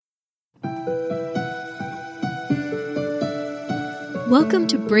Welcome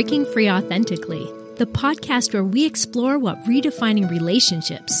to Breaking Free Authentically, the podcast where we explore what redefining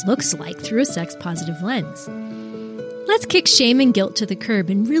relationships looks like through a sex-positive lens. Let's kick shame and guilt to the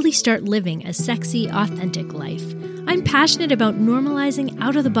curb and really start living a sexy, authentic life. I'm passionate about normalizing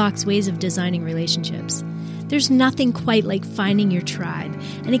out-of-the-box ways of designing relationships. There's nothing quite like finding your tribe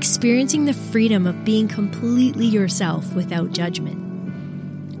and experiencing the freedom of being completely yourself without judgment.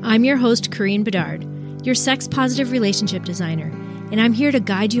 I'm your host, Corinne Bedard, your sex-positive relationship designer, and I'm here to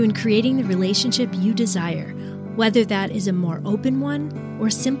guide you in creating the relationship you desire, whether that is a more open one or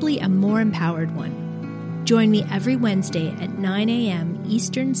simply a more empowered one. Join me every Wednesday at 9 a.m.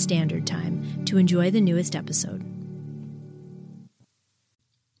 Eastern Standard Time to enjoy the newest episode.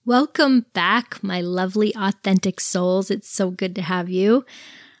 Welcome back, my lovely authentic souls. It's so good to have you.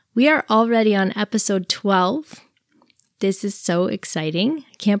 We are already on episode 12. This is so exciting.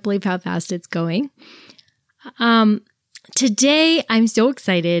 I can't believe how fast it's going. Today, I'm so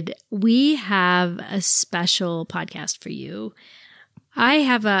excited. We have a special podcast for you. I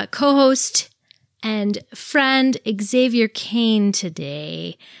have a co-host and friend, Xavier Cain,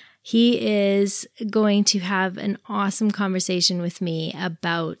 today. He is going to have an awesome conversation with me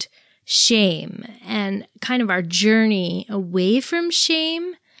about shame and kind of our journey away from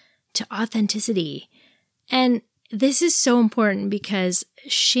shame to authenticity. And this is so important because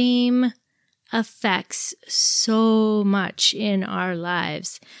shame affects so much in our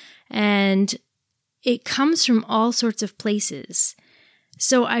lives, and it comes from all sorts of places.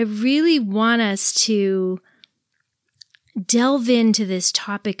 So I really want us to delve into this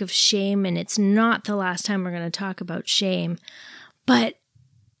topic of shame, and it's not the last time we're going to talk about shame, but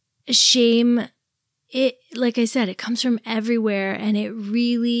shame, like I said, it comes from everywhere, and it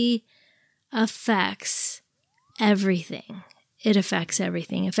really affects everything. It affects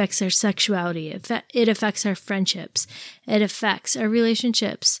everything. It affects our sexuality. It affects our friendships. It affects our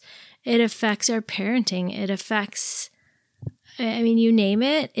relationships. It affects our parenting. It affects, you name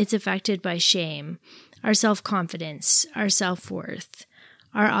it, it's affected by shame. Our self-confidence, our self-worth,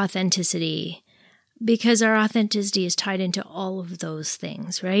 our authenticity, because our authenticity is tied into all of those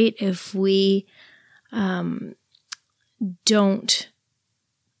things, right? If we don't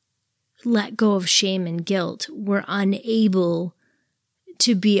let go of shame and guilt, we're unable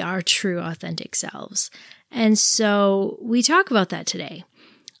to be our true authentic selves. And so we talk about that today.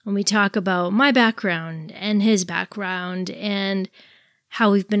 And we talk about my background and his background and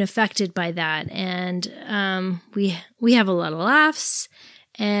how we've been affected by that. And we have a lot of laughs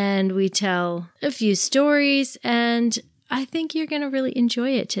and we tell a few stories, and I think you're going to really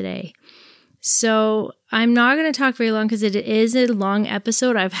enjoy it today. So I'm not going to talk very long because it is a long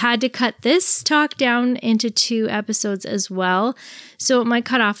episode. I've had to cut this talk down into 2 episodes as well. So it might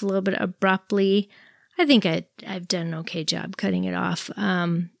cut off a little bit abruptly. I think I've done an okay job cutting it off.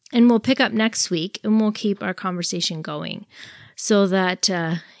 And we'll pick up next week and we'll keep our conversation going so that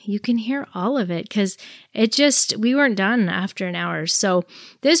you can hear all of it, because we weren't done after an hour. So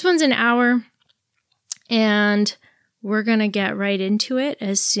this one's an hour, and we're going to get right into it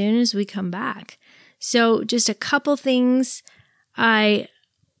as soon as we come back. So just a couple things. I'm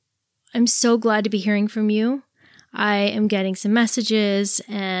so glad to be hearing from you. I am getting some messages,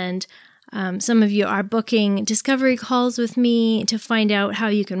 and some of you are booking discovery calls with me to find out how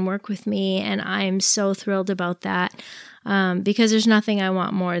you can work with me. And I'm so thrilled about that because there's nothing I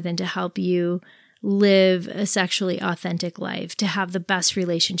want more than to help you live a sexually authentic life, to have the best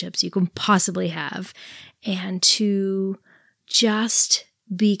relationships you can possibly have, and to just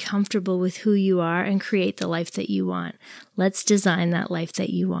be comfortable with who you are and create the life that you want. Let's design that life that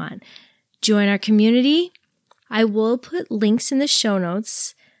you want. Join our community. I will put links in the show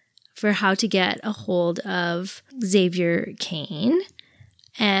notes for how to get a hold of Xavier Cain.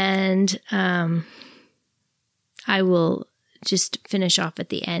 And I will just finish off at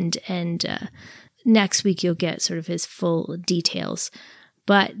the end, and next week you'll get sort of his full details.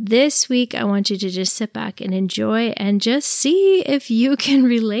 But this week, I want you to just sit back and enjoy and just see if you can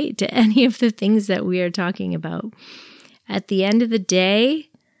relate to any of the things that we are talking about. At the end of the day,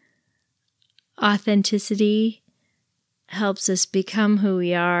 authenticity helps us become who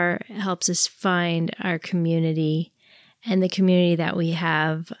we are, helps us find our community, and the community that we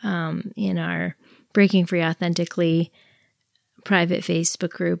have in our Breaking Free Authentically private Facebook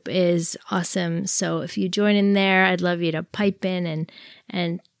group is awesome. So if you join in there, I'd love you to pipe in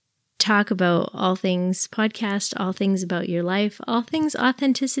and talk about all things podcast, all things about your life, all things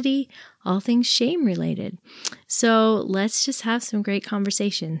authenticity, all things shame related. So let's just have some great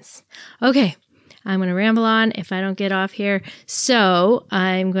conversations. Okay, I'm going to ramble on if I don't get off here. So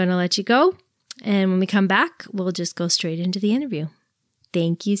I'm going to let you go. And when we come back, we'll just go straight into the interview.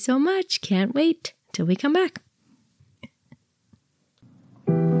 Thank you so much. Can't wait till we come back.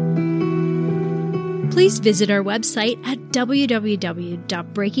 Please visit our website at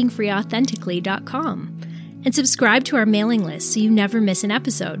www.breakingfreeauthentically.com and subscribe to our mailing list so you never miss an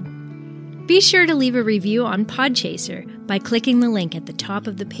episode. Be sure to leave a review on Podchaser by clicking the link at the top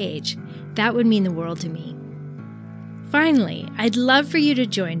of the page. That would mean the world to me. Finally, I'd love for you to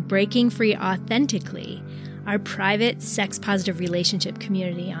join Breaking Free Authentically, our private sex-positive relationship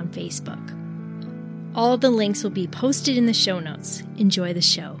community on Facebook. All the links will be posted in the show notes. Enjoy the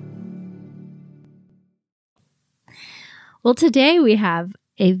show. Well, today we have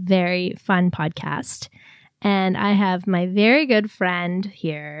a very fun podcast, and I have my very good friend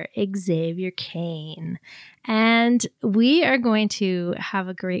here, Xavier Kane, and we are going to have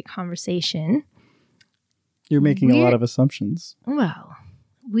a great conversation. You're making a lot of assumptions. Well,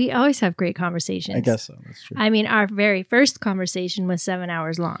 we always have great conversations. I guess so. That's true. I mean, our very first conversation was 7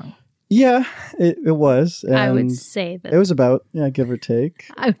 hours long. Yeah, it was. And I would say that. It was about, give or take.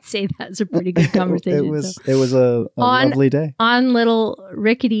 I would say that's a pretty good conversation. It was a lovely day. On little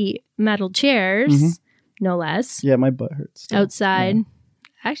rickety metal chairs, no less. Yeah, my butt hurts. Still. Outside. Yeah.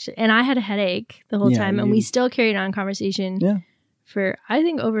 Actually, and I had a headache the whole time, and we still carried on conversation for, I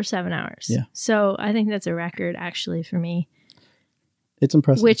think, over 7 hours. Yeah. So I think that's a record, actually, for me. It's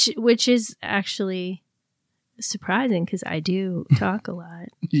impressive. Which is actually surprising because I do talk a lot.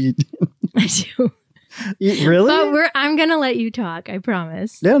 I do. Really? But I'm gonna let you talk. I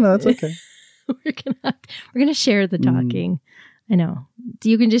promise. Yeah, no, that's okay. we're gonna share the talking. I know.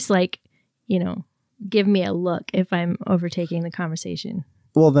 You can just give me a look if I'm overtaking the conversation.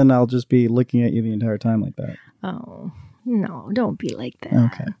 Well, then I'll just be looking at you the entire time like that. Oh no! Don't be like that.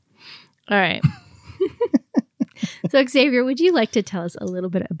 Okay. All right. So Xavier, would you like to tell us a little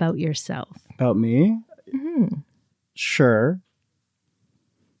bit about yourself? About me? Mm-hmm. Sure.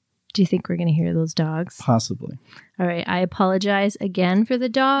 Do you think we're going to hear those dogs? Possibly. All right. I apologize again for the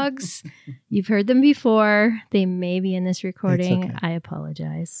dogs. You've heard them before. They may be in this recording. Okay. I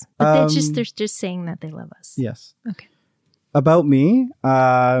apologize. But they're just saying that they love us. Yes. Okay. About me,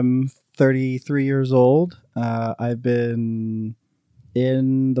 I'm 33 years old. I've been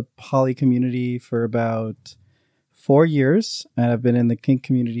in the poly community for about 4 years, and I've been in the kink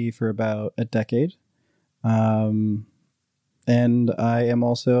community for about a decade. And I am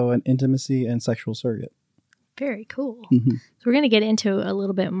also an intimacy and sexual surrogate. Very cool. Mm-hmm. So we're going to get into a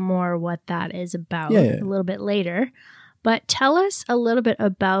little bit more what that is about a little bit later. But tell us a little bit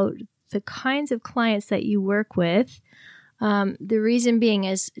about the kinds of clients that you work with. The reason being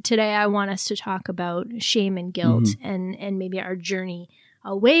is today I want us to talk about shame and guilt and maybe our journey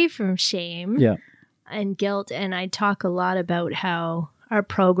away from shame and guilt. And I talk a lot about how our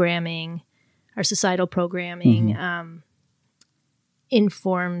programming, our societal programming,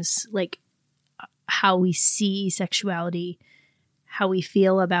 informs how we see sexuality, how we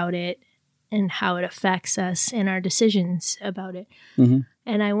feel about it, and how it affects us in our decisions about it.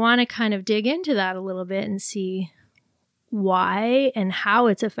 And I want to kind of dig into that a little bit and see why and how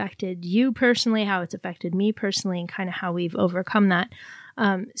it's affected you personally, how it's affected me personally, and kind of how we've overcome that.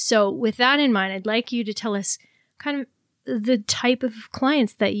 So with that in mind, I'd like you to tell us kind of the type of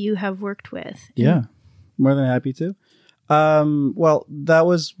clients that you have worked with. Yeah, more than happy to. Well, that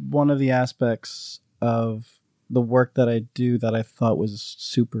was one of the aspects of the work that I do that I thought was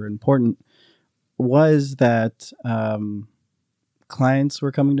super important, was that clients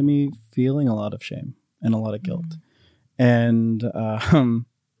were coming to me feeling a lot of shame and a lot of guilt. And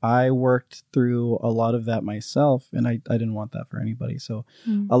I worked through a lot of that myself, and I didn't want that for anybody. So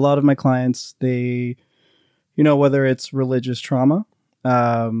a lot of my clients, they, whether it's religious trauma,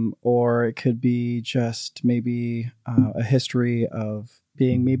 or it could be just maybe a history of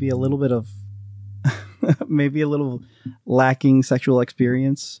being maybe a little bit of maybe a little lacking sexual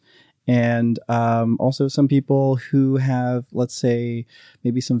experience. And also some people who have, let's say,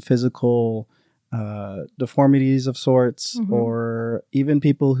 maybe some physical deformities of sorts, or even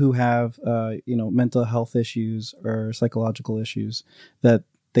people who have, mental health issues or psychological issues that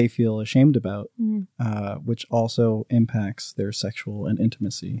they feel ashamed about, which also impacts their sexual and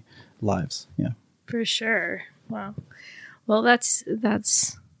intimacy lives. Yeah, for sure. Wow. Well, that's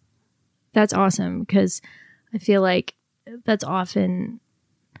awesome, because I feel like that's often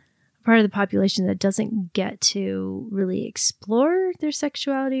part of the population that doesn't get to really explore their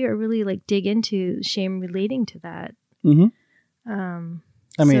sexuality or really dig into shame relating to that.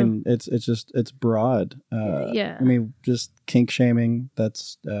 I mean, it's broad. Yeah. I mean, just kink shaming,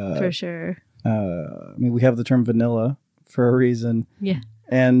 that's for sure I mean, we have the term vanilla for a reason. Yeah.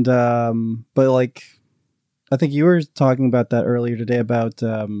 And, but like, I think you were talking about that earlier today about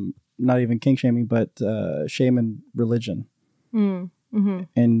not even kink shaming, but shame and religion. Mm-hmm.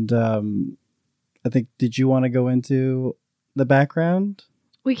 And I think, did you want to go into the background?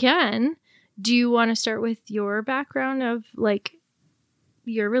 We can. Do you want to start with your background of like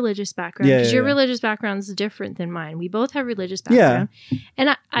your religious background? Because your religious background is different than mine. We both have religious background. Yeah.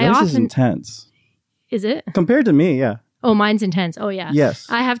 And I Yours often... is intense. Is it? Compared to me, yeah. Oh, mine's intense. Oh, yeah. Yes.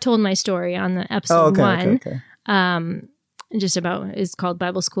 I have told my story on the episode 1. Okay. Just about, it's called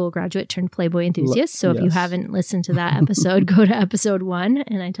Bible School Graduate Turned Playboy Enthusiast. So if you haven't listened to that episode, go to episode 1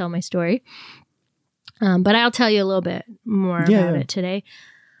 and I tell my story. But I'll tell you a little bit more about it today.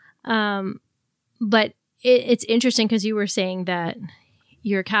 But it's interesting because you were saying that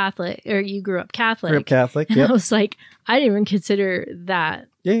you're Catholic, or you grew up Catholic. Grew up Catholic, and I was like, I didn't even consider that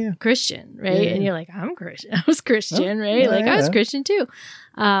Christian, right? Yeah. And you're like, I'm Christian. I was Christian, right? I was Christian too.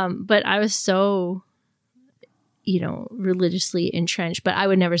 But I was so, religiously entrenched, but I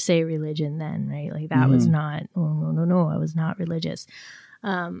would never say religion then, right? Like that was not, no, I was not religious.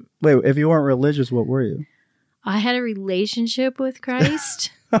 Wait, if you weren't religious, what were you? I had a relationship with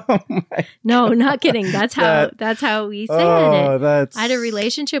Christ. Oh my no, not kidding. That's how we said it. I had a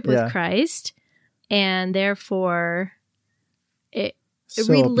relationship with Christ, and therefore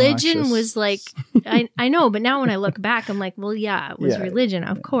religion obnoxious. was like, I know, but now when I look back, I'm like, well, yeah, it was religion,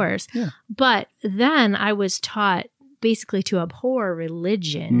 of course. Yeah. But then I was taught basically to abhor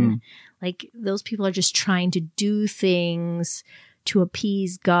religion. Like those people are just trying to do things to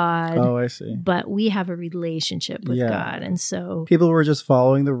appease God. Oh, I see. But we have a relationship with God. And so people were just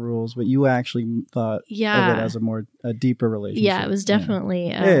following the rules, but you actually thought of it as a deeper relationship. Yeah, it was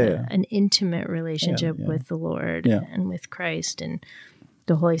definitely an intimate relationship with the Lord and with Christ and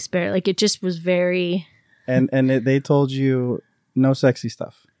the Holy Spirit. Like it just was very... And they told you no sexy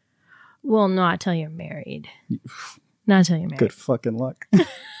stuff. Well, not till you're married. Not till you're married. Good fucking luck.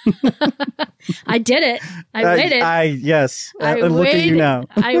 I did it. I waited. Yes. Look at you now.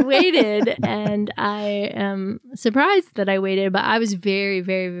 I waited, and I am surprised that I waited, but I was very,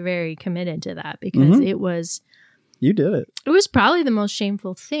 very, very committed to that because it was... You did it. It was probably the most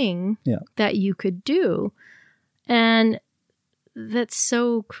shameful thing that you could do. And that's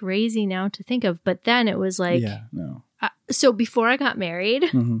so crazy now to think of. But then it was like... Yeah, no. So before I got married,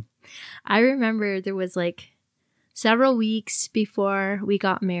 I remember there was like several weeks before we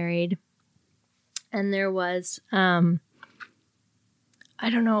got married, and there was, I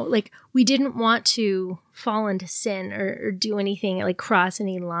don't know, like we didn't want to fall into sin or do anything, like cross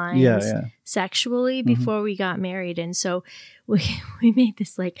any lines sexually before we got married. And so we made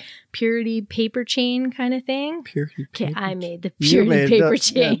this like purity paper chain kind of thing. Purity paper. Okay, I made the purity paper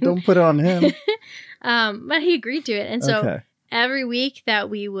chain. Yeah, don't put it on him. But he agreed to it. And so every week that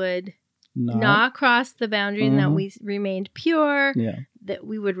we would not cross the boundary and that we remained pure, that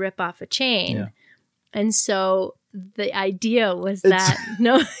we would rip off a chain. Yeah. And so the idea was that,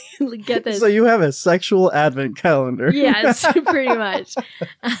 get this. So you have a sexual advent calendar. Yes, pretty much.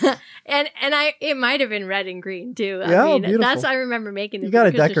 And it might have been red and green too. Yeah, I mean, beautiful. I remember making it. You got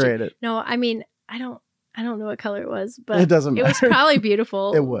to decorate it. No, I mean, I don't know what color it was, but it doesn't matter. It was probably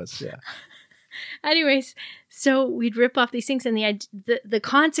beautiful. It was, yeah. Anyways, so we'd rip off these things, and the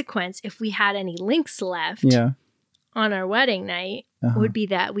consequence, if we had any links left on our wedding night, would be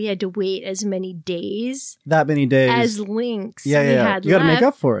that we had to wait as many days. That many days. As links we had you got to make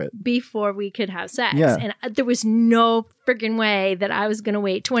up for it. Before we could have sex. Yeah. And there was no freaking way that I was going to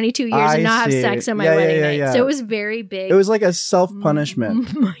wait 22 years and not have sex on my wedding night. Yeah. So it was very big. It was like a self-punishment.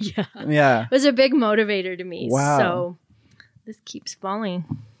 Yeah. It was a big motivator to me. Wow. So this keeps falling.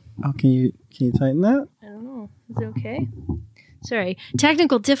 Oh, can you tighten that? I don't know. Is it okay? Sorry.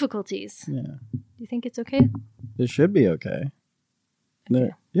 Technical difficulties. Yeah. Do you think it's okay? It should be okay.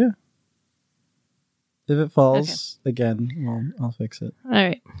 Yeah. If it falls again, well, I'll fix it. All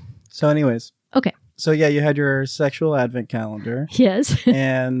right. So anyways. Okay. So yeah, you had your sexual advent calendar. Yes.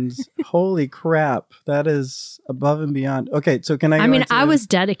 And holy crap, that is above and beyond. Okay, so can I go into... I was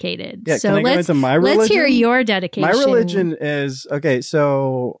dedicated. Yeah, so can I go into my religion? Let's hear your dedication. My religion is,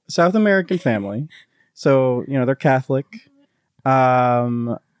 so South American family. So, they're Catholic.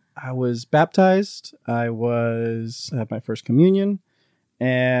 I was baptized. I had my first communion.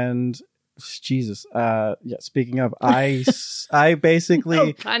 And Jesus, speaking of, I basically,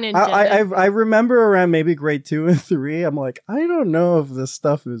 no pun intended. I remember around maybe grade 2 and 3, I'm like, I don't know if this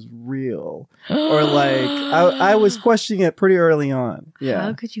stuff is real, or like, I was questioning it pretty early on. Yeah.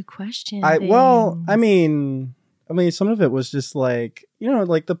 How could you question? Well, I mean, I mean, some of it was just like,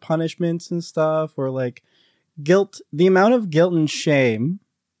 like the punishments and stuff, or like guilt, the amount of guilt and shame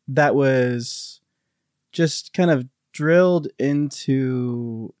that was just kind of drilled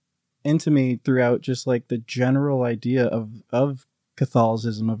into me throughout just like the general idea of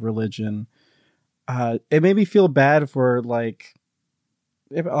Catholicism, of religion. It made me feel bad for like,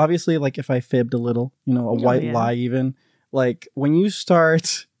 obviously, like if I fibbed a little, a white lie, even like when you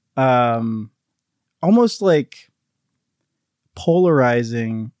start almost like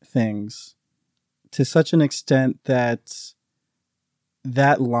polarizing things to such an extent that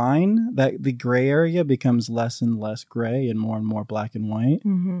line, that the gray area becomes less and less gray and more black and white.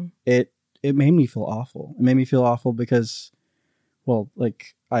 Mm-hmm. It made me feel awful. It made me feel awful because, well,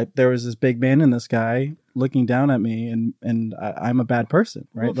 like there was this big man in the sky looking down at me, and I'm a bad person,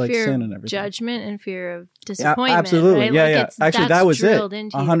 right? Well, like fear sin of and everything. Judgment and fear of disappointment. Yeah, absolutely. Right? Yeah, like Actually, that was it.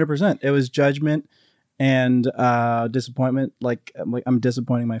 100%. It was judgment and disappointment. Like I'm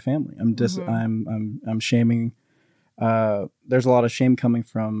disappointing my family. I'm shaming. There's a lot of shame coming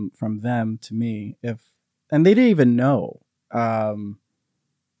from them to me. And they didn't even know.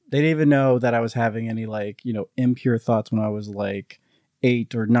 They didn't even know that I was having any like, impure thoughts when I was like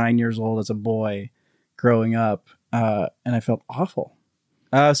 8 or 9 years old as a boy growing up. And I felt awful.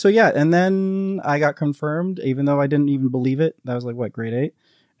 So yeah. And then I got confirmed, even though I didn't even believe it. That was like what, grade 8.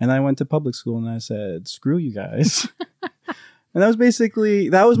 And then I went to public school and I said, screw you guys. And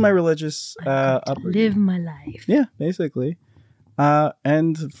that was my religious upbringing. Live my life. Yeah, basically.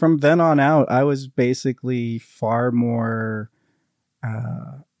 And from then on out, I was basically far more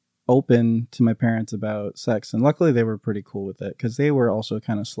open to my parents about sex. And luckily they were pretty cool with it, because they were also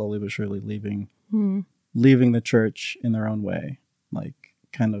kind of slowly but surely leaving the church in their own way. Like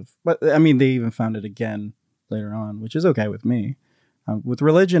kind of, but I mean, they even found it again later on, which is okay with me. With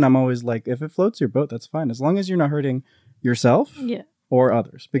religion, I'm always like, if it floats your boat, that's fine. As long as you're not hurting yourself or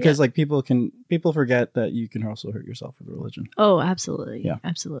others. Because like people forget that you can also hurt yourself with religion. Oh, absolutely. Yeah.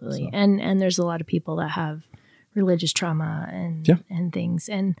 Absolutely. So. And there's a lot of people that have religious trauma and things.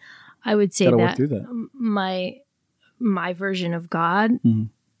 And I would say that my version of God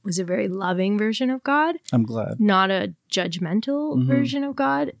was a very loving version of God. I'm glad. Not a judgmental version of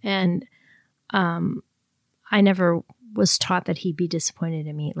God. And I never was taught that he'd be disappointed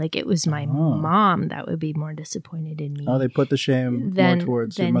in me. Like it was my mom that would be more disappointed in me. Oh, they put the shame more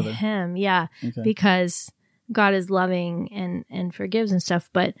towards your mother. Him. Yeah. Okay. Because God is loving and forgives and stuff.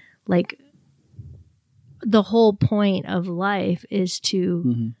 But like the whole point of life is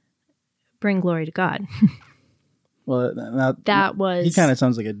to bring glory to God. Well, he kind of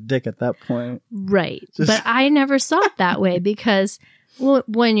sounds like a dick at that point. Right. But I never saw it that way, because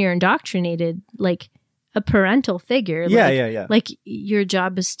when you're indoctrinated, like a parental figure, like your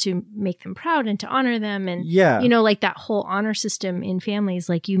job is to make them proud and to honor them. And, like that whole honor system in families,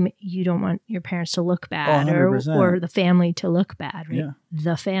 like you don't want your parents to look bad or the family to look bad, right? Yeah.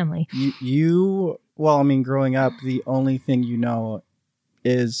 The family. Well, I mean, growing up, the only thing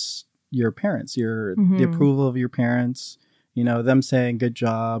is your parents, the approval of your parents, them saying good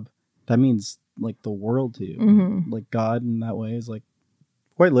job. That means like the world to you. Like God in that way is like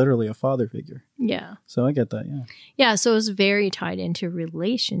quite literally a father figure. Yeah. So I get that. Yeah. Yeah. So it was very tied into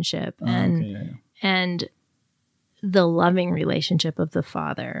relationship and the loving relationship of the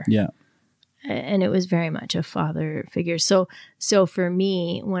father. Yeah. And it was very much a father figure. So for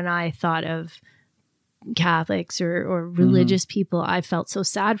me, when I thought of Catholics or religious people, I felt so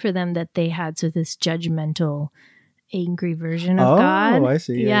sad for them that they had this judgmental, angry version of God. Oh, I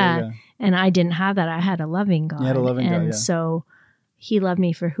see. Yeah. And I didn't have that. I had a loving God. You had a loving God, and so he loved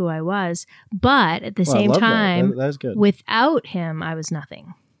me for who I was. But at the same time, that's good. Without him, I was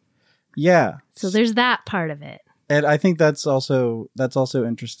nothing. Yeah. So there's that part of it. And I think that's also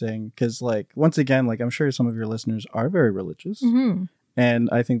interesting, because like, once again, like I'm sure some of your listeners are very religious. And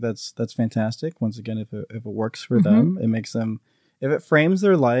I think that's fantastic. Once again, if it works for them, it makes them, if it frames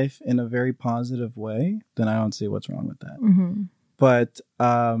their life in a very positive way, then I don't see what's wrong with that. But,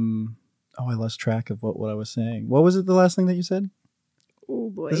 I lost track of what I was saying. What was it, the last thing that you said? Oh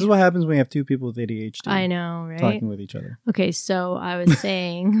boy. This is what happens when you have two people with ADHD. I know, right? Talking with each other. Okay, so I was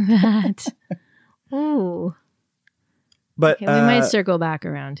saying that, But we might circle back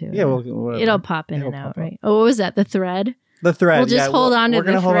around to it. Yeah, well, it'll pop in and out, right? Oh, what was that? The thread? The thread. We'll just hold on to the thread.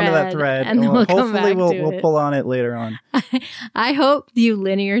 We're going to hold on to that thread. And then hopefully we'll pull on it later on. I hope you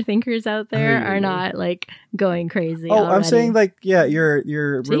linear thinkers out there are not like going crazy. Already. I'm saying like, your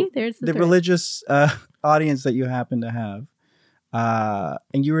there's the religious audience that you happen to have.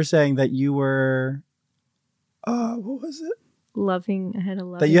 And you were saying that you were, what was it? Loving. I had a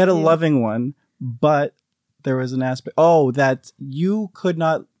loving. That you had a loving one, but there was an aspect. Oh, that you could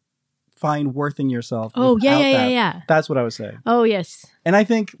not find worth in yourself. Oh, without that. yeah. That's what I was saying. Oh, yes. And I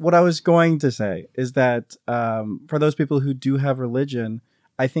think what I was going to say is that for those people who do have religion,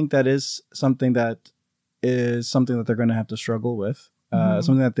 I think that is something that they're going to have to struggle with,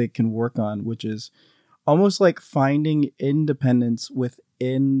 something that they can work on, which is almost like finding independence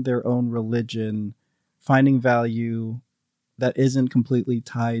within their own religion, finding value that isn't completely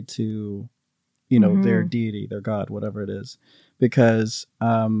tied to, their deity, their God, whatever it is. Because,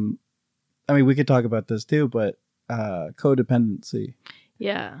 we could talk about this too, but codependency.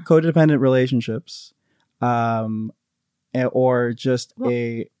 Yeah. Codependent relationships, or just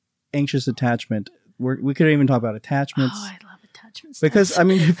a anxious attachment. We could even talk about attachments. Oh, I love attachments. Because,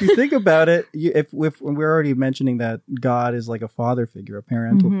 if you think about it, if we're already mentioning that God is like a father figure, a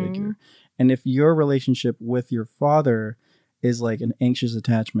parental figure. And if your relationship with your father is like an anxious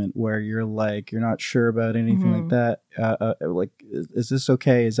attachment where you're not sure about anything like that, is this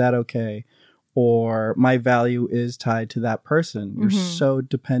okay? Is that okay? Or my value is tied to that person. You're so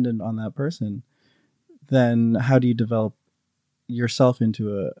dependent on that person. Then how do you develop yourself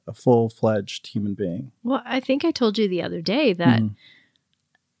into a full-fledged human being? Well, I think I told you the other day that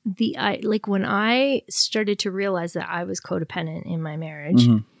when I started to realize that I was codependent in my marriage,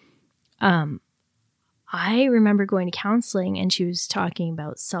 I remember going to counseling and she was talking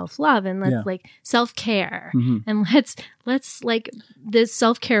about self-love and self-care and let's like the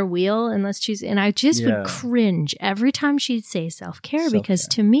self-care wheel and let's choose. And I just would cringe every time she'd say self-care because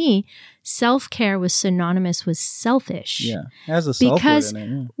to me, self-care was synonymous with selfish. Yeah. It has a self word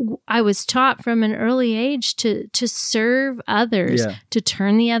in it. I was taught from an early age to serve others, to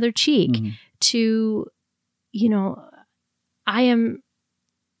turn the other cheek, to,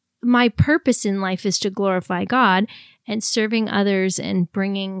 my purpose in life is to glorify God, and serving others and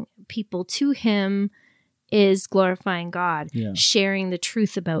bringing people to Him is glorifying God, sharing the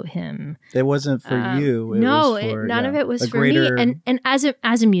truth about Him. It wasn't for you. None of it was for me. And as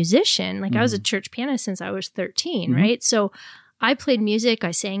a musician, I was a church pianist since I was 13, right? So I played music,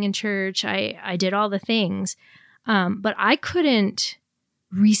 I sang in church, I did all the things, but I couldn't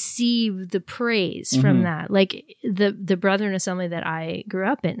receive the praise from that. Like the Brethren Assembly that I grew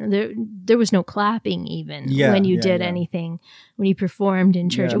up in, there was no clapping even when you did anything, when you performed in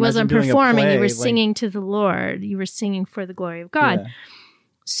church. It wasn't performing, you were singing to the Lord. You were singing for the glory of God.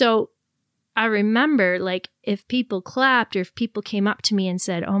 So I remember if people clapped or if people came up to me and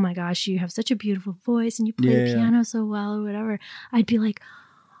said, "Oh my gosh, you have such a beautiful voice and you play the piano so well," or whatever, I'd be like,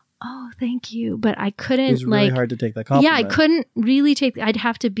 "Oh, thank you." But I couldn't It was really hard to take that compliment. Yeah, I couldn't really I'd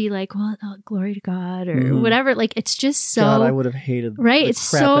have to be like, "Well, glory to God," or whatever. It's just so. God, I would have hated the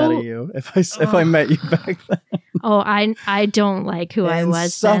crap out of you if I met you back then. Oh, I don't like who I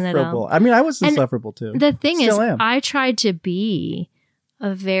was then at all. I was insufferable too. The thing is, I tried to be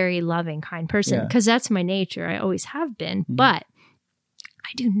a very loving, kind person because that's my nature. I always have been, but I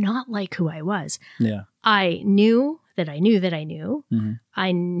do not like who I was. Yeah. I knew that I knew that I knew.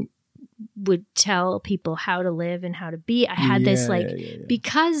 I would tell people how to live and how to be. I had this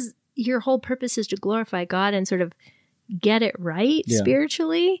because your whole purpose is to glorify God and sort of get it right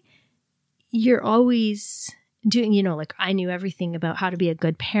spiritually, you're always doing, I knew everything about how to be a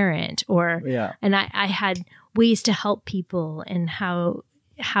good parent and I had ways to help people and how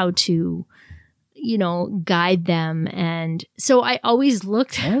to guide them. And so I always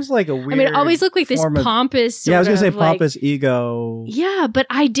looked, it was like a weird, it always looked like this pompous I was going to say pompous ego. Yeah, but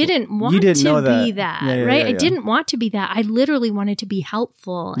I didn't want to be that, right? I didn't want to be that. I literally wanted to be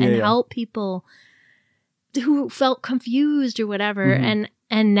helpful and help people who felt confused or whatever. And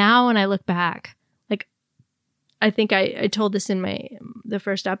now when I look back, I think I told this in the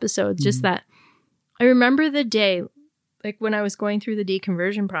first episode, just that I remember the day, when I was going through the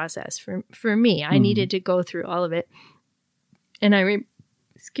deconversion process for me, I needed to go through all of it. And I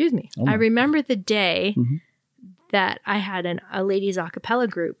remember the day that I had a ladies a cappella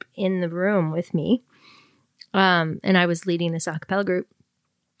group in the room with me. And I was leading this a cappella group.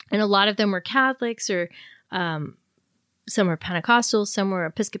 And a lot of them were Catholics or some were Pentecostal, some were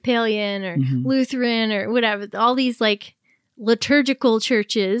Episcopalian or Lutheran or whatever. All these liturgical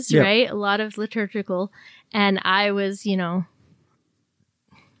churches, right? A lot of liturgical. And I was, the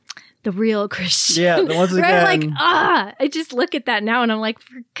real Christian. Yeah, once again. Right? I just look at that now and I'm like,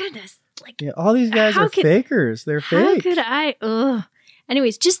 for goodness. All these guys are fakers. They're fake. How could I?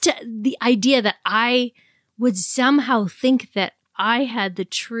 Anyways, the idea that I would somehow think that I had the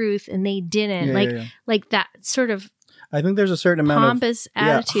truth and they didn't. Like that sort of I think there's a certain amount pompous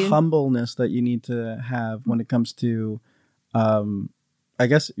attitude, humbleness that you need to have when it comes to, I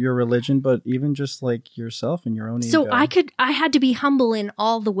guess your religion, but even just like yourself and your own ego. So I had to be humble in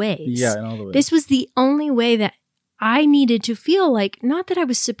all the ways. Yeah, in all the ways. This was the only way that I needed to feel like, not that I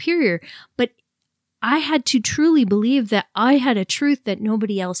was superior, but I had to truly believe that I had a truth that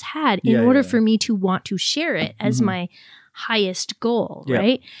nobody else had in order for me to want to share it as my highest goal,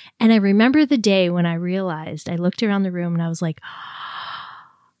 right? And I remember the day when I realized, I looked around the room and I was like,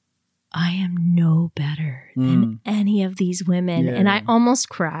 I am no better than any of these women. And I almost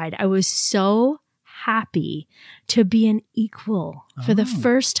cried. I was so happy to be an equal. For the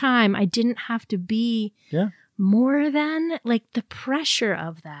first time, I didn't have to be more than, like, the pressure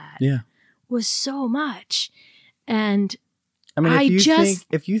of that was so much. And I mean,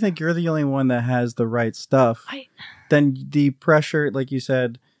 if you think you're the only one that has the right stuff, then the pressure, like you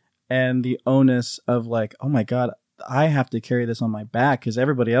said, and the onus of like, oh my God, I have to carry this on my back because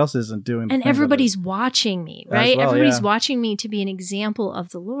everybody else isn't doing the and thing everybody's watching me, right? Well, everybody's watching me to be an example of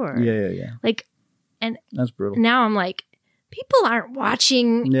the Lord. Yeah. Like, and that's brutal. now I'm like, people aren't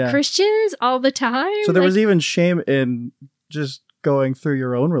watching Christians all the time. So there was even shame in just going through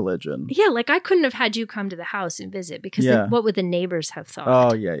your own religion. Yeah, like I couldn't have had you come to the house and visit because what would the neighbors have thought?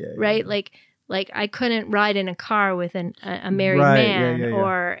 Oh, yeah. Right? Like I couldn't ride in a car with a married man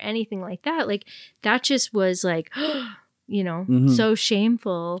or anything like that. Like that just was like, so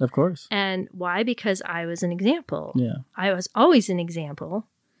shameful. Of course. And why? Because I was an example. Yeah. I was always an example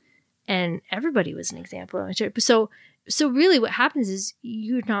and everybody was an example. So really what happens is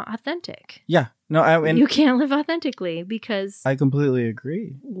you're not authentic. Yeah. No, you can't live authentically because I completely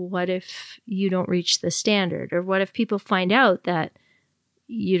agree. What if you don't reach the standard? Or what if people find out that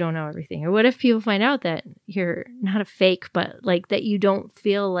you don't know everything? Or what if people find out that you're not a fake, but like that you don't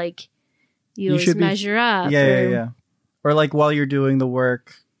feel like you always measure up? Yeah. Or like while you're doing the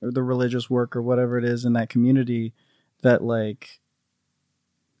work or the religious work or whatever it is in that community, that like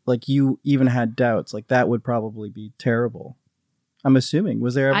you even had doubts. Like that would probably be terrible. I'm assuming.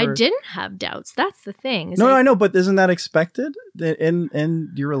 Was there ever... I didn't have doubts. That's the thing. No, I know, but isn't that expected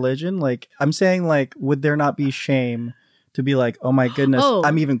in your religion? Like, I'm saying, like, would there not be shame to be like, oh my goodness,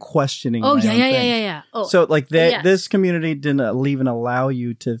 I'm even questioning. Yeah. Oh, so like this community didn't even allow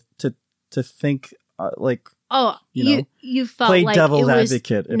you to think like. Oh, you felt play like devil's it was,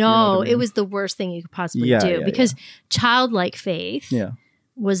 advocate. No, you know what I mean. It was the worst thing you could possibly do because childlike faith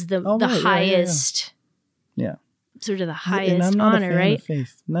was the highest. Yeah. Sort of the highest honor, right? Of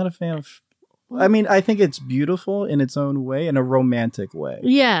faith. Not a fan of. I mean, I think it's beautiful in its own way, in a romantic way.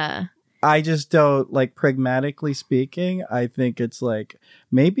 Yeah. I just don't, like, pragmatically speaking, I think it's like,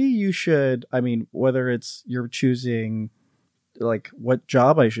 maybe you should, I mean, whether it's you're choosing, like, what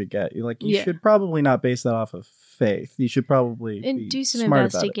job I should get, like, you should probably not base that off of faith. You should probably do some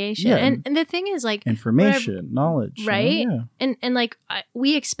investigation. Yeah. And the thing is, like, information, knowledge. Right? You know? Yeah. And like,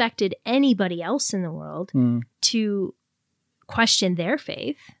 we expected anybody else in the world to question their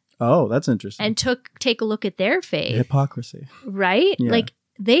faith. Oh, that's interesting. And take a look at their faith. Hypocrisy. Right? Yeah. Like,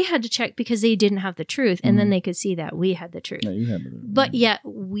 they had to check because they didn't have the truth, and then they could see that we had the truth. Yeah, you had the truth. But yet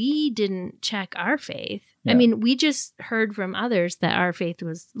we didn't check our faith. Yeah. I mean, we just heard from others that our faith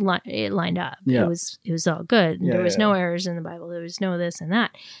was it lined up. Yeah. It was all good. Yeah, there was no errors in the Bible. There was no this and that.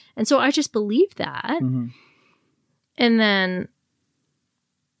 And so I just believed that. Mm-hmm. And then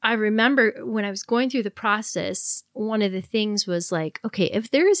I remember when I was going through the process, one of the things was like, okay, if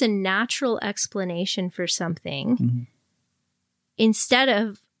there is a natural explanation for something, instead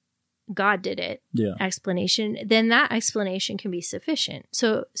of God did it explanation, then that explanation can be sufficient.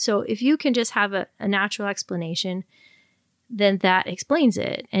 So if you can just have a natural explanation, then that explains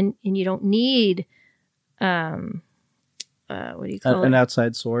it. And you don't need, what do you call it? An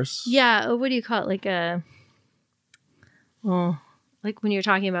outside source? Yeah. What do you call it? Like like when you're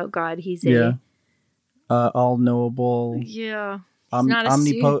talking about God, he's all knowable. Yeah. He's not a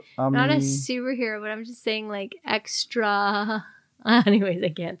superhero, but I'm just saying like extra. Anyways, I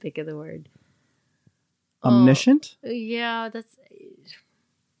can't think of the word. Omniscient? Yeah, that's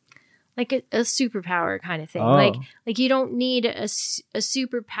like a superpower kind of thing. Oh. Like you don't need a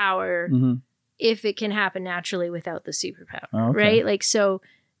superpower if it can happen naturally without the superpower, right? Like, so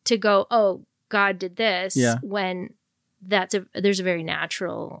to go, oh, God did this when there's a very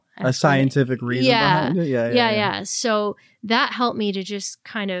natural a scientific reason behind it. Yeah. So that helped me to just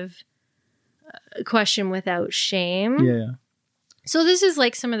kind of question without shame. Yeah. So this is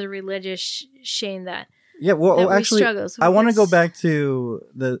like some of the religious shame that actually struggle. So I want to go back to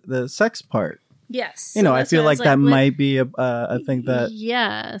the sex part. Yes. You know, I feel like that might be a thing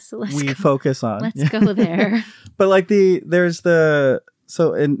that so we focus on. Let's go there. But like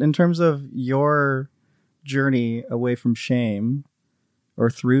so in terms of your journey away from shame, or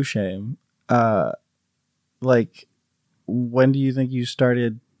through shame. Like, when do you think you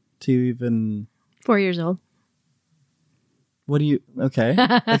started to even... 4 years old. What do you... Okay.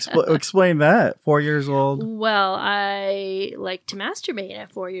 Explain that. 4 years old. Well, I liked to masturbate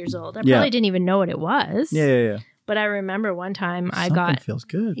at 4 years old. I probably didn't even know what it was. Yeah. But I remember one time Something feels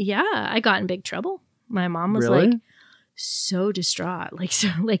good. Yeah, I got in big trouble. My mom was Really? like so distraught.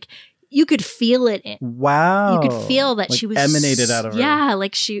 Like you could feel it. Wow. You could feel that like she was emanated out of her. Yeah,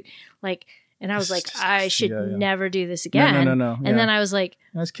 and I was like, I should never do this again. No. And then I was like,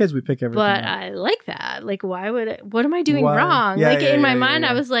 as kids, we pick everything but up. I like that. Like, what am I doing wrong? Yeah, in my mind,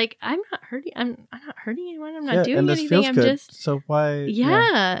 I was like, I'm not hurting anyone. I'm not doing and this anything. feels I'm good. just So why?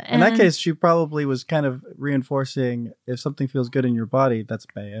 Yeah. In that case, she probably was kind of reinforcing if something feels good in your body, that's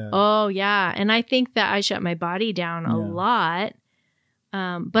bad. Oh yeah, and I think that I shut my body down a lot.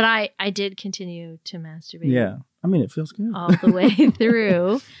 But I did continue to masturbate. Yeah, I mean, it feels good all the way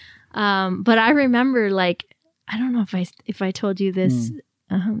through. But I remember, like, I don't know if I told you this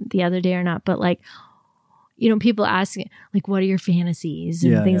the other day or not, but like, you know, people asking like, what are your fantasies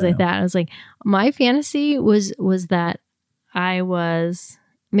and things like that. I was like, my fantasy was that I was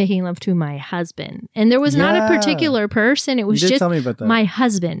making love to my husband, and there was not a particular person. It was just tell me about that. My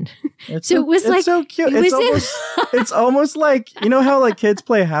husband. It's so it was like so cute. It's almost like, you know how like kids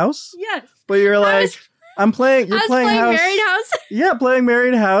play house. Yes, but you're like. You're playing house. Married House. Yeah, playing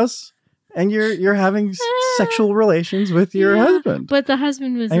Married House, and you're having sexual relations with your husband. But the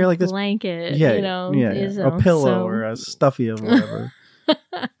husband was like blanket, a pillow or a stuffy of whatever.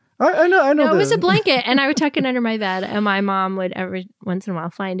 I know. No, it was a blanket, and I would tuck it under my bed, and my mom would every once in a while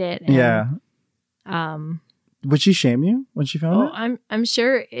find it. And, would she shame you when she found it? I'm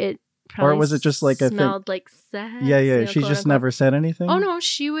sure it. Probably or was it just like smelled like sex? Yeah. She just never said anything. Oh no,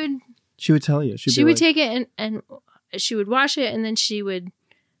 she would. She would tell you. She would take it and she would wash it, and then she would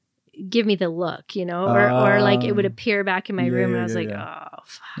give me the look, you know, or like it would appear back in my room, and I was like, oh,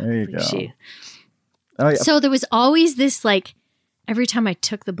 fuck. There you go. So there was always this, like, every time I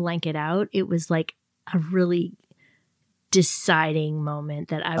took the blanket out, it was like a really deciding moment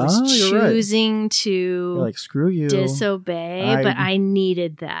that I was choosing to like, screw you, disobey, but I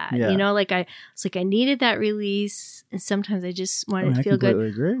needed that. You know, like I needed that release, and sometimes I just wanted to feel good.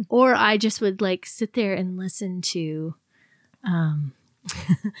 Agree. Or I just would like sit there and listen to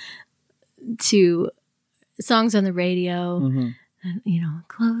to songs on the radio, and, you know,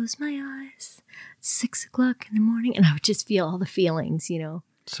 close my eyes, 6 o'clock in the morning, and I would just feel all the feelings, you know.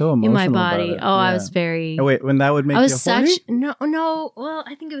 So emotional in my body. About it. I was very. Oh, wait, when that would make you horny? No. Well,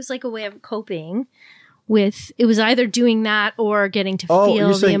 I think it was like a way of coping with. It was either doing that or getting to feel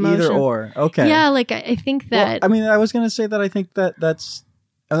you're saying the emotion. Either or. Okay. Yeah, like I think that. Well, I mean, I was going to say that I think that's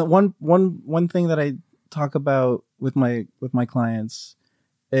one thing that I talk about with my clients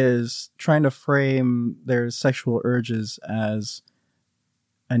is trying to frame their sexual urges as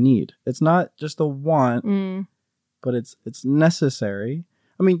a need. It's not just a want, but it's necessary.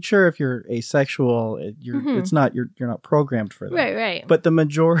 I mean, sure, if you're asexual, it's not you're not programmed for that. Right. But the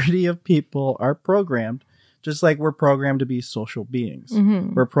majority of people are programmed, just like we're programmed to be social beings.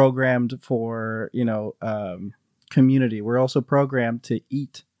 We're programmed for, you know, community. We're also programmed to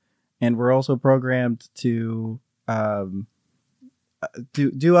eat, and we're also programmed to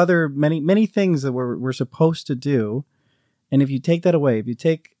do other many things that we're supposed to do. And if you take that away, if you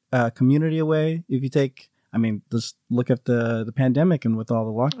take community away, if you take, I mean, just look at the pandemic and with all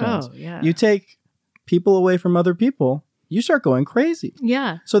the lockdowns. Oh, yeah. You take people away from other people, you start going crazy.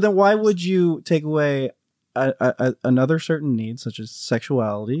 Yeah. So then why would you take away another certain need, such as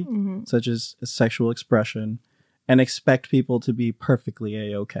sexuality, such as sexual expression, and expect people to be perfectly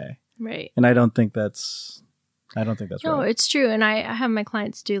A-okay? Right. And I don't think that's right. No, it's true. And I have my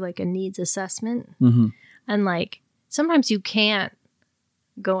clients do like a needs assessment. And like, sometimes you can't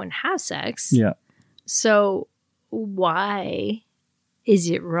go and have sex. Yeah. So why is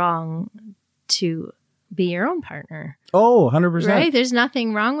it wrong to be your own partner? Oh, 100%. Right? There's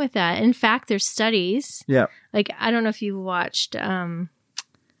nothing wrong with that. In fact, there's studies. Yeah. Like, I don't know if you watched,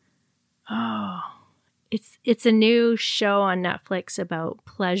 it's a new show on Netflix about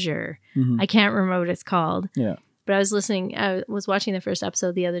pleasure. I can't remember what it's called. Yeah. But I was watching the first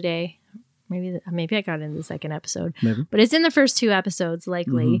episode the other day. Maybe I got into the second episode, but it's in the first 2 episodes,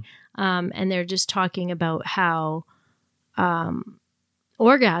 likely. And they're just talking about how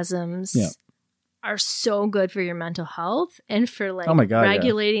orgasms are so good for your mental health and for like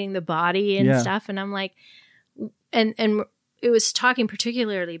regulating the body and stuff. And I'm like, and it was talking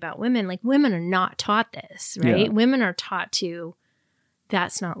particularly about women. Like, women are not taught this, right? Yeah. Women are taught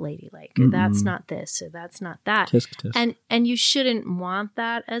that's not ladylike, or that's not this, or that's not that. Tisk, tisk. And you shouldn't want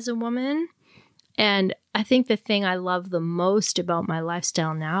that as a woman. And I think the thing I love the most about my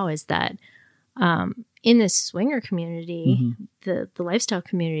lifestyle now is that in this swinger community, the lifestyle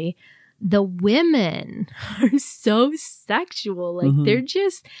community, the women are so sexual. Like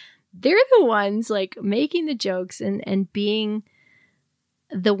they're the ones like making the jokes and being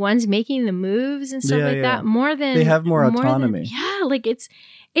the ones making the moves and stuff that, more than they have more autonomy. Like it's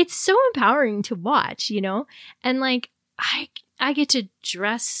so empowering to watch, you know? And like I get to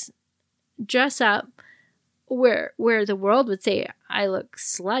dress up where the world would say I look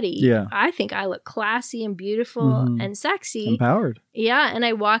slutty. Yeah. I think I look classy and beautiful and sexy. Empowered. Yeah. And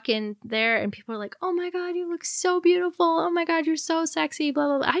I walk in there and people are like, oh my God, you look so beautiful. Oh my God, you're so sexy. Blah,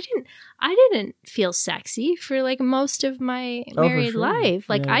 blah, blah. I didn't feel sexy for like most of my married life.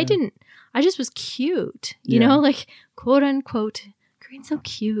 Like I just was cute, you know, like quote unquote, Corinne's so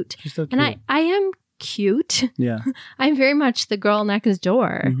cute. She's so cute. And I am cute. Yeah. I'm very much the girl next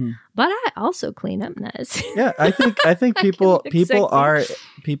door, but I also clean up mess. Yeah, I think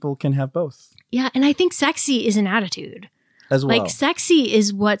people can have both. Yeah, and I think sexy is an attitude as well. Like sexy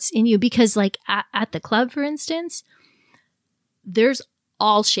is what's in you, because like at the club, for instance, there's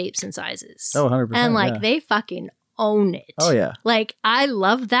all shapes and sizes. Oh, 100%. And like they fucking own it. Oh yeah. Like I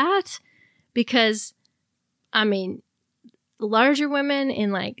love that, because I mean, larger women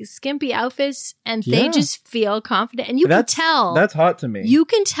in like skimpy outfits and they just feel confident, and you can tell that's hot to me. You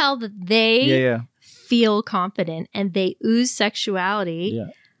can tell that they feel confident and they ooze sexuality. Yeah.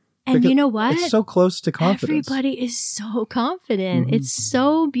 And because you know what? It's so close to confidence. Everybody is so confident. It's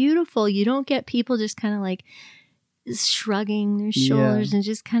so beautiful. You don't get people just kind of like shrugging their shoulders and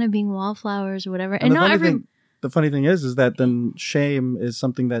just kind of being wallflowers or whatever. And the funny thing is that then shame is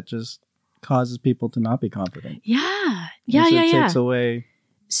something that just causes people to not be confident. It takes away.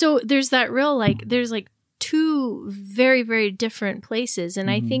 So there's that real like there's like two very, very different places, and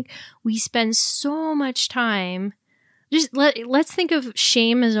I think we spend so much time. Just let's think of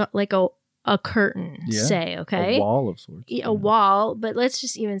shame as like a curtain, say, okay, a wall of sorts, a wall, but let's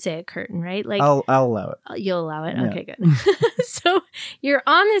just even say a curtain, right? Like I'll allow it. You'll allow it, okay, good. So you're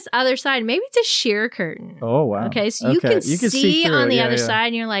on this other side. Maybe it's a sheer curtain. Oh wow. Okay, so you can see on the other side,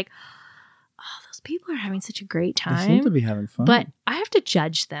 and you're like, people are having such a great time. They seem to be having fun. But I have to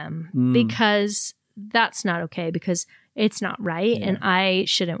judge them because that's not okay, because it's not right. And I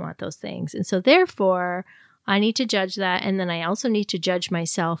shouldn't want those things. And so therefore, I need to judge that. And then I also need to judge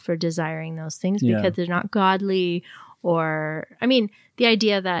myself for desiring those things because they're not godly. Or, I mean, the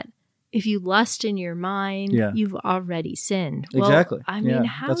idea that if you lust in your mind, you've already sinned. Exactly. Well, I mean,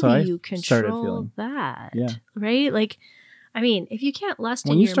 how do you control that? Yeah. Right? Like, I mean, if you can't lust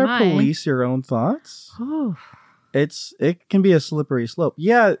when in you your start mind, police your own thoughts, it can be a slippery slope.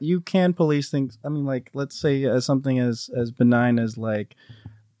 Yeah, you can police things. I mean, like let's say something as benign as like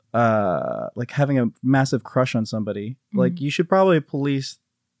having a massive crush on somebody. Like you should probably police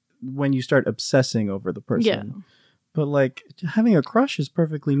when you start obsessing over the person. Yeah. But like having a crush is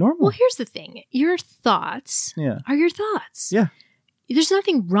perfectly normal. Well, here's the thing: your thoughts are your thoughts. Yeah. There's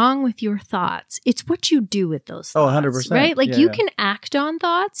nothing wrong with your thoughts. It's what you do with those thoughts. Oh, 100%. Right? Like you can act on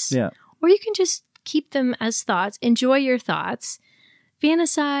thoughts. Yeah. Or you can just keep them as thoughts. Enjoy your thoughts.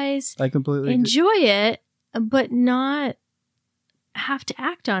 Fantasize. I completely enjoy it, but not have to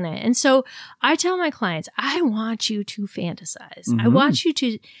act on it. And so I tell my clients, I want you to fantasize. I want you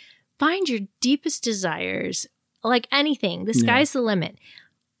to find your deepest desires, like anything. The sky's the limit.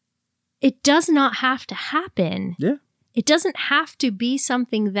 It does not have to happen. Yeah. It doesn't have to be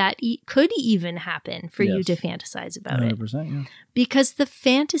something that could even happen for you to fantasize about 100%, it. Yeah. Because the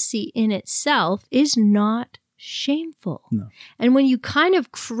fantasy in itself is not shameful. No. And when you kind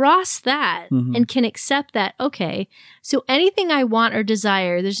of cross that and can accept that, okay, so anything I want or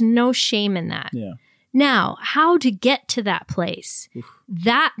desire, there's no shame in that. Yeah. Now, how to get to that place,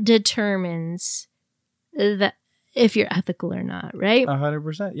 that determines that if you're ethical or not, right?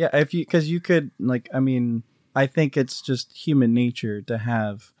 100%. Yeah. Because you could, like, I mean, I think it's just human nature to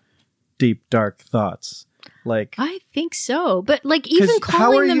have deep, dark thoughts. Like I think so, but like even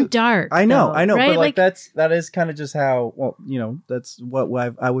calling them dark. I know, right? But like that is kind of just how. Well, you know, that's what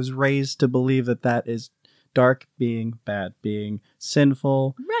I was raised to believe that is dark being bad, being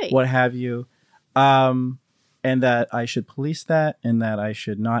sinful, right? What have you, and that I should police that, and that I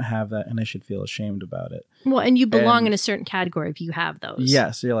should not have that, and I should feel ashamed about it. Well, and you belong in a certain category if you have those.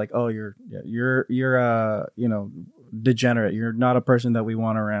 Yes, you're like, oh, you're degenerate. You're not a person that we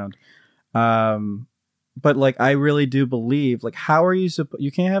want around. but like I really do believe, like, how are you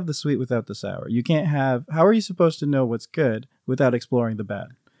you can't have the sweet without the sour. You can't have, how are you supposed to know what's good without exploring the bad?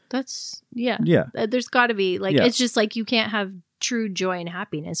 That's yeah. There's got to be like it's just like you can't have true joy and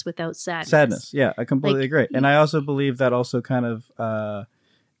happiness without sadness. Yeah, I completely agree. And I also believe that also kind of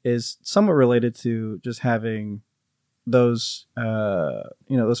is somewhat related to just having those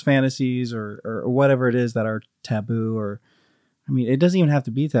those fantasies or whatever it is that are taboo. Or I mean, it doesn't even have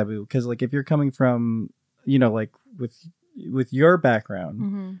to be taboo, because like if you're coming from like with your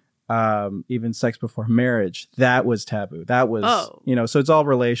background, even sex before marriage, that was taboo. That was so it's all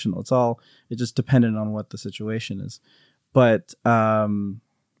relational. It's just dependent on what the situation is. But I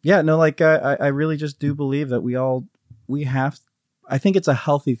really just do believe that we have, I think it's a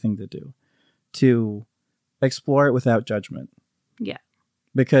healthy thing to do, to explore it without judgment. Yeah.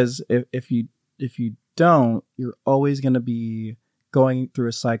 Because if you don't, you're always going to be going through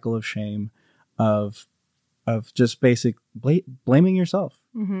a cycle of shame, of just basic blaming yourself,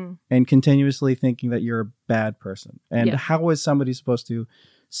 and continuously thinking that you're a bad person. And how is somebody supposed to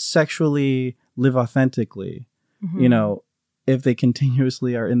sexually live authentically, if they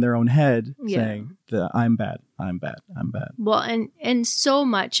continuously are in their own head saying that I'm bad. Well, and so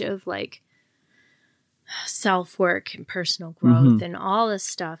much of like self-work and personal growth and all this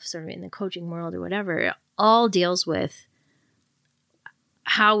stuff sort of in the coaching world or whatever, it all deals with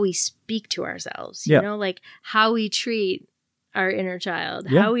how we speak to ourselves, like how we treat our inner child,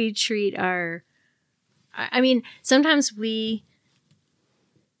 how we treat I mean, sometimes we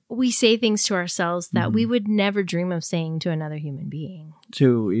say things to ourselves that we would never dream of saying to another human being.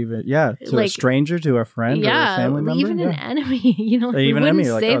 To even, to like, a stranger, to a friend or a family member. Even an enemy, even an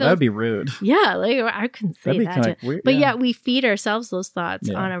enemy, like, that would be rude. Yeah, like I couldn't say that. Weird, but yet we feed ourselves those thoughts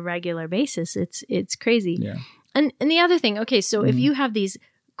on a regular basis. It's crazy. Yeah. And the other thing, okay, so if you have these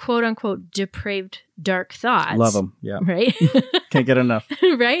quote unquote depraved dark thoughts. Love them, yeah. Right? Can't get enough.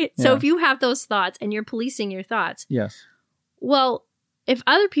 Right? Yeah. So if you have those thoughts and you're policing your thoughts. Yes. Well, if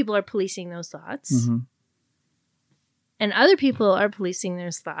other people are policing those thoughts and other people are policing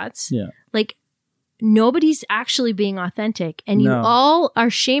those thoughts, like nobody's actually being authentic, and you all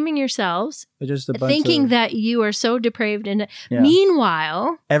are shaming yourselves, just thinking that you are so depraved. And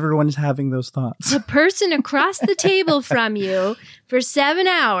meanwhile, everyone's having those thoughts. The person across the table from you for 7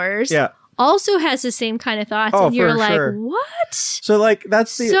 hours also has the same kind of thoughts, and you're like, what? So like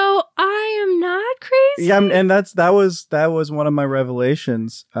so I am not crazy. Yeah, and that was one of my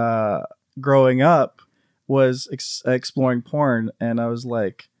revelations growing up, was exploring porn, and I was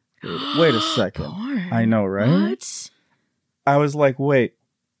like, wait a second. Porn. I know, right? What? I was like, wait.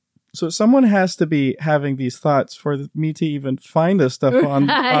 So someone has to be having these thoughts for me to even find this stuff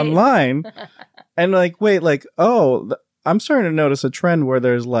online. And like, wait, like, I'm starting to notice a trend where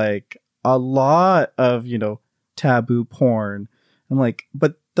there's like a lot of, taboo porn. I'm like,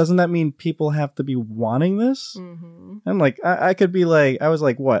 but doesn't that mean people have to be wanting this? I'm like, I could be like, I was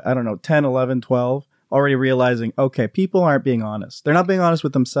like, what? I don't know, 10, 11, 12. Already realizing, okay, people aren't being honest. They're not being honest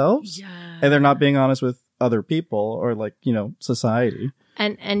with themselves, and they're not being honest with other people or like, society.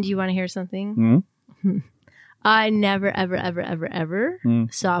 And you want to hear something? I never, ever, ever, ever, ever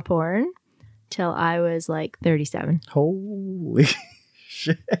saw porn till I was like 37. Holy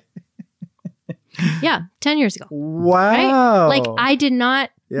shit. Yeah, 10 years ago. Wow. Right? Like I did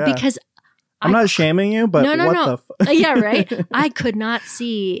not, because I'm not shaming you, but no. Yeah, right. I could not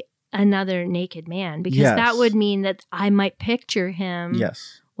see another naked man, because that would mean that I might picture him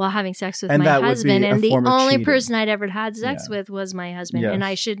while having sex with my husband, and the only person I'd ever had sex with was my husband, and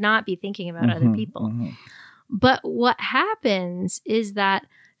I should not be thinking about other people. But what happens is that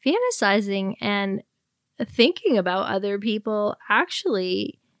fantasizing and thinking about other people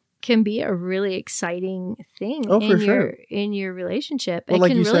actually can be a really exciting thing in your relationship. It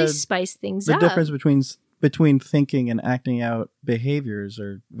can really spice things up. The difference between thinking and acting out behaviors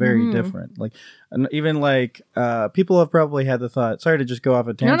are very different. Like, and even like people have probably had the thought, sorry to just go off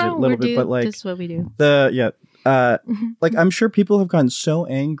a tangent a little bit, but like this is what we do. Like I'm sure people have gotten so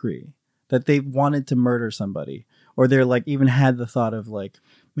angry that they wanted to murder somebody, or they're like even had the thought of like,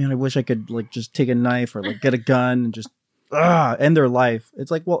 man, I wish I could like just take a knife or like get a gun and just end their life.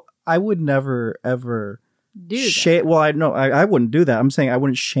 It's like, well, I would never ever do that. Well, I wouldn't do that. I'm saying I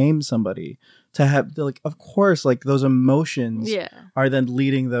wouldn't shame somebody to have, like, of course, like those emotions are then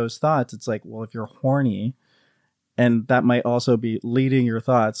leading those thoughts. It's like, well, if you're horny, and that might also be leading your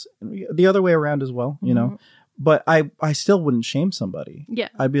thoughts the other way around as well, but I still wouldn't shame somebody. Yeah.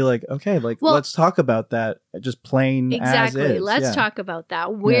 I'd be like, okay, like, let's talk about that. Just plain as is. Let's talk about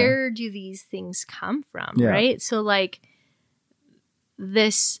that. Where do these things come from? Right. So like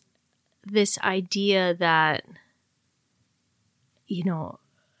this this idea that, you know,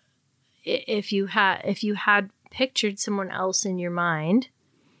 if you had pictured someone else in your mind,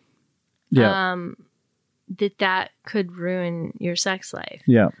 that could ruin your sex life.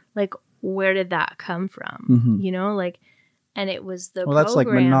 Yeah. Like, where did that come from? You know, like, and it was the well, that's like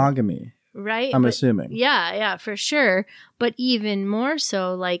monogamy, right? I'm assuming. Yeah, for sure. But even more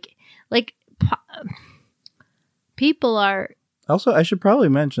so, like people are. Also, I should probably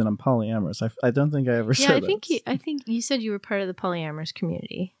mention I'm polyamorous. I don't think I ever said that. I think you said you were part of the polyamorous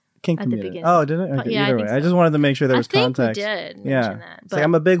community. Kink at the community. beginning. Oh, did I? Okay, Yeah, either I way. think I just wanted to make sure there was context. We did mention Yeah. that. It's like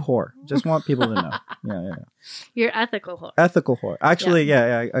I'm a big whore. Just want people to know. Yeah. You're ethical whore. Ethical whore. Actually,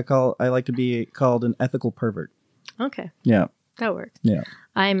 yeah. I like to be called an ethical pervert. Okay. Yeah. That works. Yeah.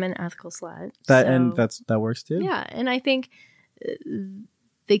 I'm an ethical slut. That works too. Yeah, and I think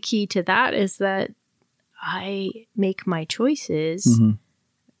the key to that is that I make my choices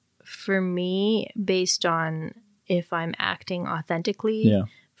for me based on if I'm acting authentically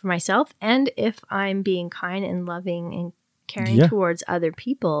for myself and if I'm being kind and loving and caring towards other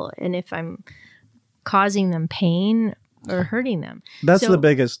people and if I'm causing them pain or hurting them. That's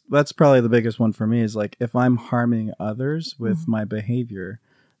probably the biggest one for me is like if I'm harming others with my behavior,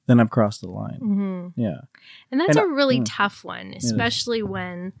 then I've crossed the line. Yeah. And that's a really tough one, especially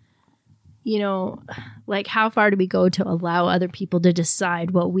when, you know, like how far do we go to allow other people to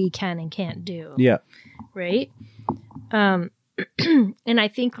decide what we can and can't do? Yeah. Right? And I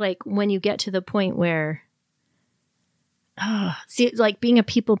think like when you get to the point where, see, like being a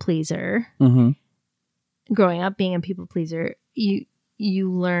people pleaser, growing up being a people pleaser, you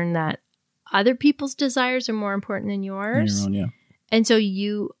learn that other people's desires are more important than yours. Your own, yeah. And so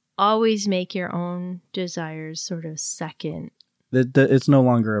you always make your own desires sort of second. It's no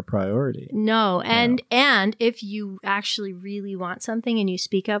longer a priority. No. And if you actually really want something and you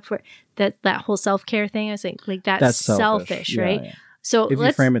speak up for it, that whole self-care thing, I was like that's selfish, right? Yeah. So if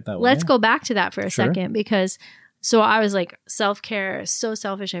you frame it that way. Let's go back to that for a second because so I was like self-care, so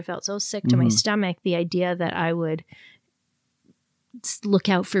selfish. I felt so sick to my stomach. The idea that I would look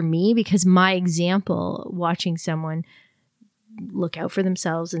out for me because my example, watching someone look out for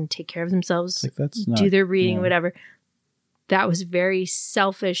themselves and take care of themselves, do their reading, whatever. That was very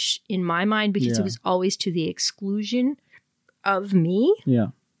selfish in my mind because it was always to the exclusion of me. Yeah.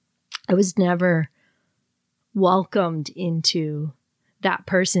 I was never welcomed into that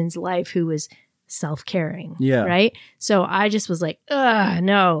person's life who was self-caring. Yeah. Right? So I just was like,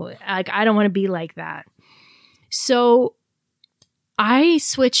 no, like I don't want to be like that. So I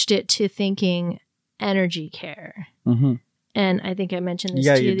switched it to thinking energy care. And I think I mentioned this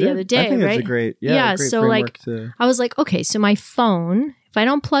to you the other day, I think right? It's a great, great so like, I was like, okay, so my phone, if I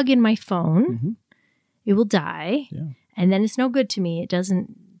don't plug in my phone, it will die. Yeah. And then it's no good to me. It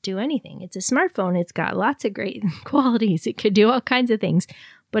doesn't do anything. It's a smartphone. It's got lots of great qualities. It could do all kinds of things.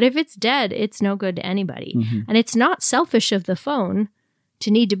 But if it's dead, it's no good to anybody. And it's not selfish of the phone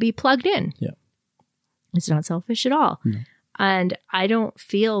to need to be plugged in. Yeah. It's not selfish at all. No. And I don't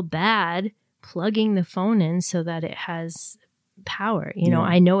feel bad plugging the phone in so that it has power. You know,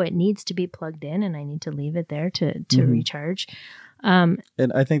 I know it needs to be plugged in and I need to leave it there to recharge. And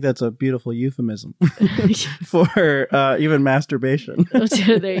I think that's a beautiful euphemism for even masturbation.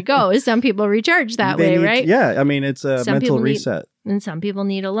 There you go. Some people recharge that way, right? Yeah. I mean, it's a mental reset. And some people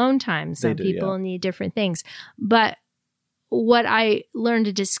need alone time. Some people need different things. But what I learned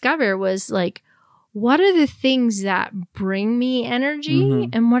to discover was like, what are the things that bring me energy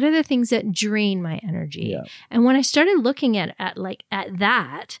and what are the things that drain my energy? Yeah. And when I started looking at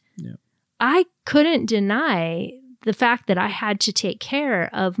that, I couldn't deny the fact that I had to take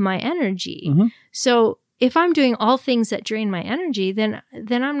care of my energy. So if I'm doing all things that drain my energy, then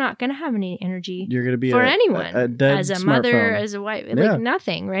I'm not going to have any energy. You're going to be for anyone a dead as a smartphone. Mother, as a wife, like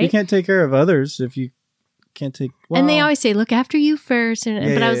nothing, right? You can't take care of others if you can't take. And they always say, "Look after you first."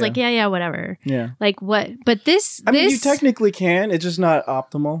 But I was like, "Yeah, whatever." Yeah. Like what? But this. I mean, you technically can. It's just not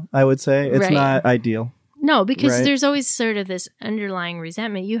optimal. I would say it's not ideal. No, because there's always sort of this underlying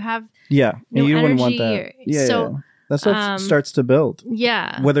resentment. You have and you wouldn't want that. That stuff starts to build.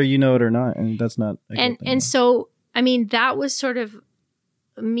 Yeah. Whether you know it or not, and that's not. And so I mean that was sort of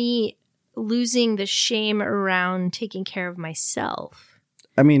me losing the shame around taking care of myself.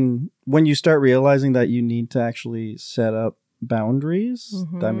 I mean, when you start realizing that you need to actually set up boundaries,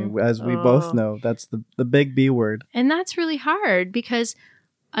 I mean, as we both know, that's the big B word. And that's really hard because,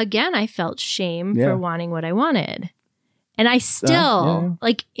 again, I felt shame for wanting what I wanted. And I still,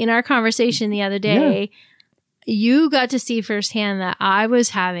 like in our conversation the other day, you got to see firsthand that I was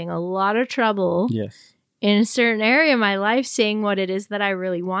having a lot of trouble in a certain area of my life saying what it is that I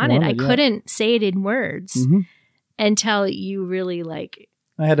really wanted. I couldn't say it in words until you really like.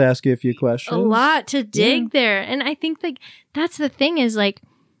 I had to ask you a few questions. A lot to dig there. And I think like that's the thing is like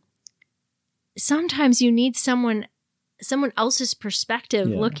sometimes you need someone else's perspective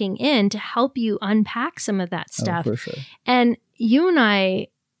looking in to help you unpack some of that stuff. Oh, for sure. And you and I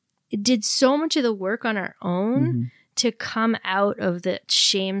did so much of the work on our own to come out of the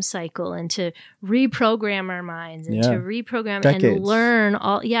shame cycle and to reprogram our minds and to reprogram and learn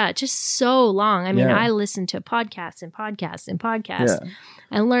all. Yeah, just so long. I mean, I listened to podcasts and podcasts and podcasts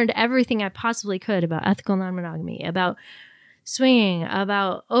and learned everything I possibly could about ethical non-monogamy, about swinging,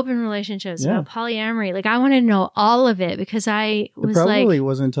 about open relationships, about polyamory. Like I wanted to know all of it because I was like, it probably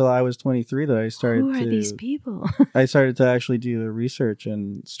wasn't until I was 23 that I started who are these people? I started to actually do the research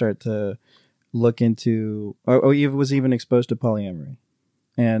and start to look into, or was even exposed to polyamory.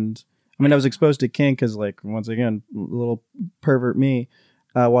 And I mean, I was exposed to kink because like, once again, little pervert me,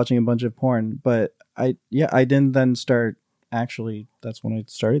 watching a bunch of porn, but I didn't then start actually, that's when I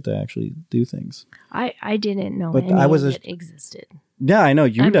started to actually do things. I didn't know but it existed. Yeah, I know.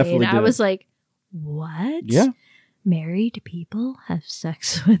 You definitely did. I was like, what? Yeah. Married people have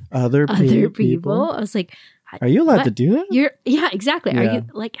sex with other people? I was like, are you allowed to do that? Yeah, exactly. Are you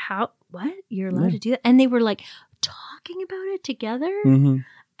like, how, what? You're allowed to do that? And they were like talking about it together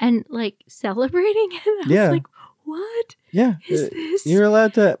and like celebrating it. I was like, what? Yeah. Is this? You're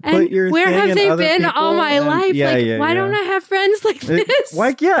allowed to put your where thing have in they other been all my life? Why don't I have friends like this?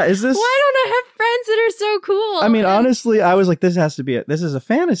 Like, is this? Why don't I have friends that are so cool? I mean, honestly, I was like, this has to be it. This is a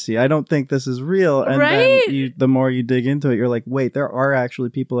fantasy. I don't think this is real. And then the more you dig into it, you're like, wait, there are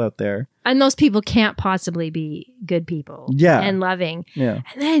actually people out there. And those people can't possibly be good people. Yeah. And loving. Yeah.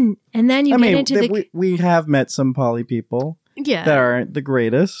 And then you get into we have met some poly people. Yeah. That aren't the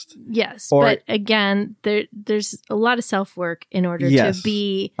greatest. Yes. But again, there's a lot of self-work in order to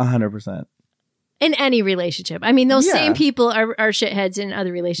be 100% in any relationship. I mean, those same people are shitheads in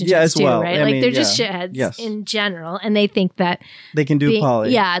other relationships too, right? Like they're just shitheads in general. And they think that they can do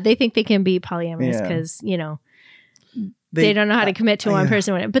poly. Yeah. They think they can be polyamorous because, you know, they don't know how to commit to one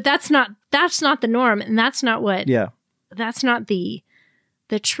person. But that's not the norm. And that's not what, that's not the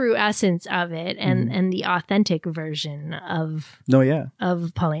true essence of it and the authentic version of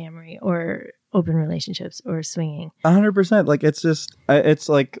polyamory or open relationships or swinging. 100%. Like it's just it's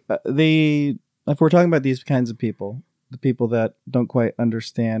like if we're talking about these kinds of people, the people that don't quite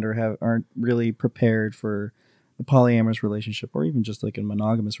understand or aren't really prepared for a polyamorous relationship or even just like a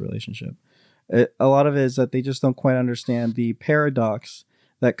monogamous relationship, a lot of it is that they just don't quite understand the paradox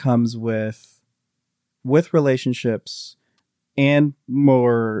that comes with relationships. And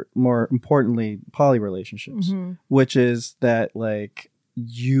more importantly, poly relationships, which is that like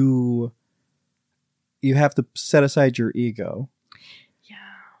you have to set aside your ego. Yeah.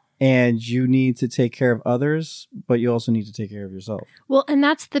 And you need to take care of others, but you also need to take care of yourself. Well, and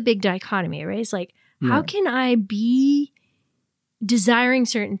that's the big dichotomy, right? It's like, how can I be desiring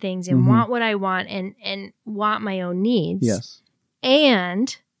certain things and want what I want and want my own needs? Yes.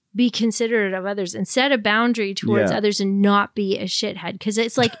 And be considerate of others and set a boundary towards others and not be a shithead. Because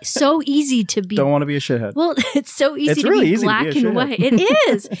it's like so easy to be. Don't want to be a shithead. Well, it's so easy to be black and white. It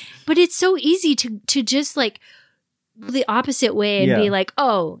is. But it's so easy to just like the opposite way and be like,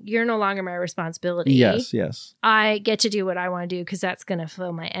 oh, you're no longer my responsibility. Yes. I get to do what I want to do because that's going to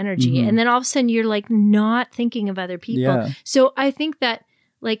fill my energy. And then all of a sudden you're like not thinking of other people. Yeah. So I think that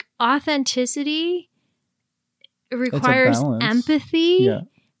like authenticity requires empathy. Yeah.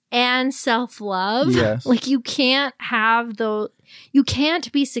 And self-love. Yes. Like you can't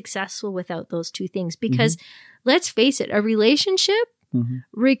be successful without those two things because let's face it, a relationship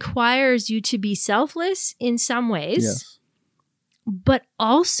requires you to be selfless in some ways, but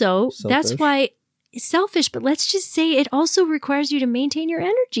also that's why selfish, but let's just say it also requires you to maintain your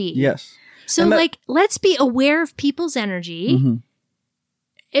energy. Yes. So like, let's be aware of people's energy.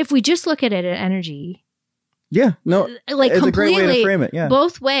 If we just look at it at energy, yeah, no, like it's completely, a great way to frame it. Yeah,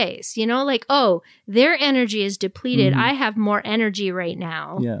 both ways. You know, like, oh, their energy is depleted. I have more energy right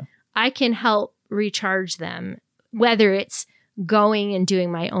now. Yeah, I can help recharge them, whether it's going and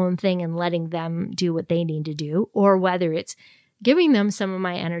doing my own thing and letting them do what they need to do, or whether it's giving them some of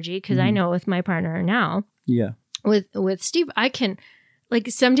my energy. Because I know with my partner now, with Steve, I can, like,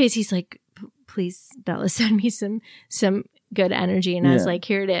 some days he's like, please, Bella, send me some good energy. And I was like,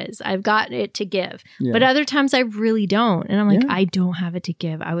 here it is. I've got it to give. Yeah. But other times I really don't. And I'm like, I don't have it to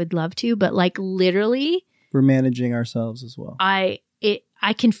give. I would love to, but like literally we're managing ourselves as well. I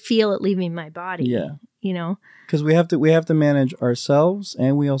can feel it leaving my body. Yeah. you know? Because we have to manage ourselves,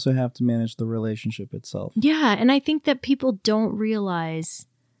 and we also have to manage the relationship itself. Yeah. And I think that people don't realize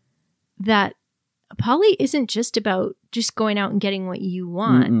that poly isn't just about just going out and getting what you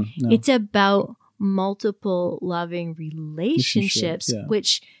want. No. It's about multiple loving relationships, yeah.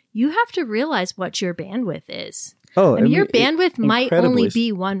 which you have to realize what your bandwidth is. Oh, I mean, your bandwidth might only incredibly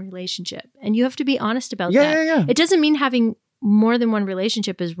be one relationship, and you have to be honest about Yeah, that. yeah. It doesn't mean having more than one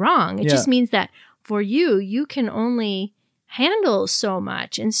relationship is wrong. It just means that for you can only handle so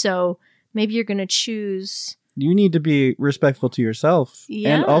much. And so maybe you're going to choose. You need to be respectful to yourself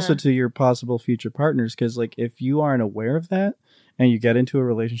Yeah. and also to your possible future partners. Because like, if you aren't aware of that and you get into a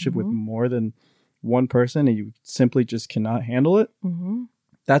relationship with more than one person and you simply just cannot handle it,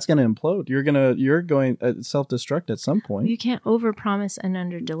 that's going to implode. You're going to self-destruct at some point. You can't overpromise and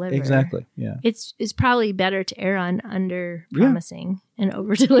underdeliver. Exactly. Yeah. It's probably better to err on under promising and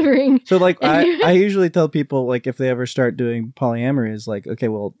over delivering. So like I usually tell people, like, if they ever start doing polyamory, is like, okay,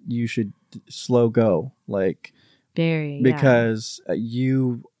 well, you should slow go, like, because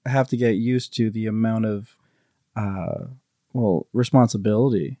you have to get used to the amount of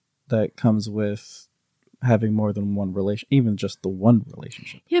responsibility that comes with having more than one relation, even just the one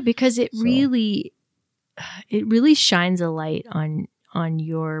relationship. Yeah, because it really shines a light on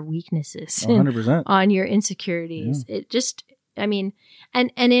your weaknesses, 100%, on your insecurities. Yeah. It just, I mean,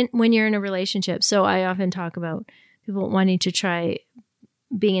 and when you're in a relationship, so I often talk about people wanting to try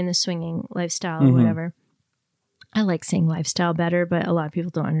being in the swinging lifestyle or whatever. I like saying lifestyle better, but a lot of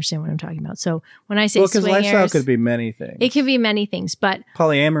people don't understand what I'm talking about. So when I say because lifestyle could be many things. It can be many things, but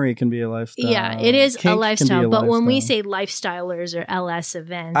polyamory can be a lifestyle. Yeah, it is Kink a lifestyle. But when we lifestyle. say lifestylers or LS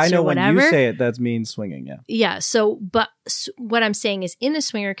events, I know or whatever, when you say it, that means swinging. Yeah. Yeah. So, but what I'm saying is, in the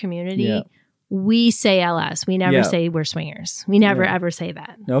swinger community, we say LS. We never say we're swingers. We never ever say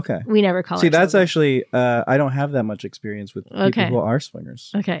that. Okay. We never call. See, that's ourselves actually I don't have that much experience with people who are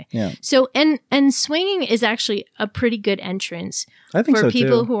swingers. Okay. Yeah. So and swinging is actually a pretty good entrance I think for so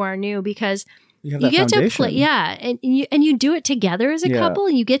people too. who are new, because you get foundation. to play, and you do it together as a couple,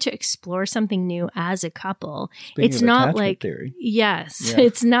 and you get to explore something new as a couple. Speaking it's of not attachment like theory.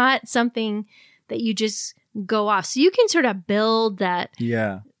 it's not something that you just go off. So you can sort of build that.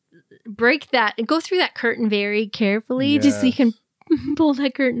 Yeah. Break that and go through that curtain very carefully, just so you can pull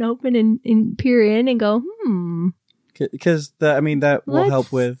that curtain open and peer in and go, Because that will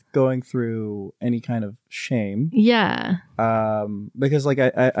help with going through any kind of shame. Yeah. Because like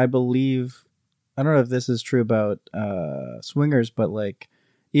I believe, I don't know if this is true about swingers, but like,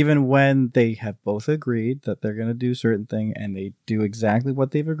 even when they have both agreed that they're going to do certain thing and they do exactly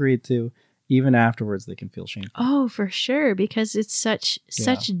what they've agreed to, even afterwards they can feel shameful. Oh, for sure, because it's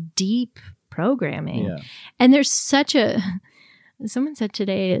such deep programming. Yeah. And there's such someone said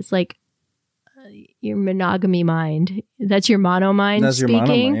today, it's like your monogamy mind. That's your mono mind That's speaking. your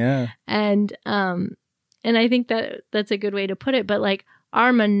mono mind, yeah. And I think that's a good way to put it, but like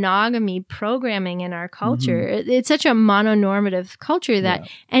our monogamy programming in our culture, it's such a mononormative culture that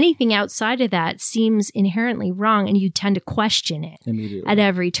anything outside of that seems inherently wrong, and you tend to question it immediately at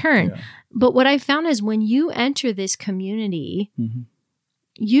every turn. Yeah. But what I found is, when you enter this community,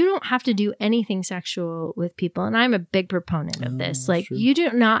 you don't have to do anything sexual with people. And I'm a big proponent of this. Like, true. you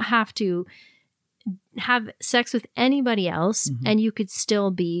do not have to have sex with anybody else, and you could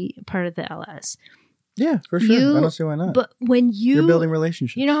still be part of the LS. Yeah, for sure. I don't see why not. But when you're building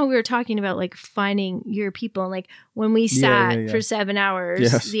relationships. You know how we were talking about like finding your people, and like when we sat for 7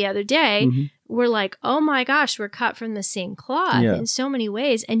 hours the other day, we're like, oh my gosh, we're cut from the same cloth in so many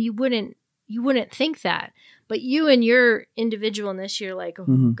ways. And you wouldn't think that. But you and your individualness, you're like,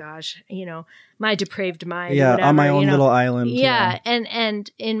 oh gosh, my depraved mind. Yeah, whatever, on my own little island. Yeah, and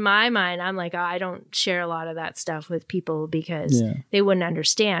in my mind, I'm like, I don't share a lot of that stuff with people because they wouldn't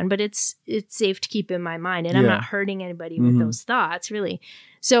understand. But it's safe to keep in my mind, and I'm not hurting anybody with those thoughts, really.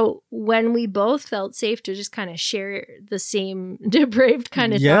 So when we both felt safe to just kind of share the same depraved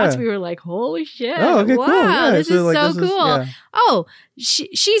kind of thoughts, we were like, holy shit. Oh, okay, wow, cool. Yeah, this is so cool. Oh,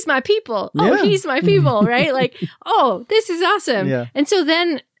 she's my people. Oh, he's my people, right? Like, oh, this is awesome. Yeah. And so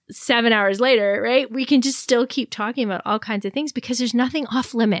then 7 hours later, right, we can just still keep talking about all kinds of things because there's nothing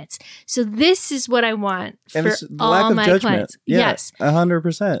off limits. So this is what I want for all my clients. Yeah, yes.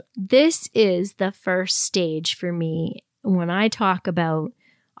 100%. This is the first stage for me when I talk about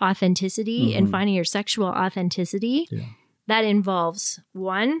authenticity and finding your sexual authenticity. That involves,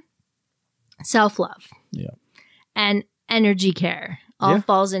 one, self-love and energy care. All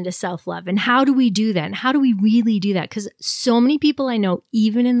falls into self-love. And how do we do that? And how do we really do that? Because so many people I know,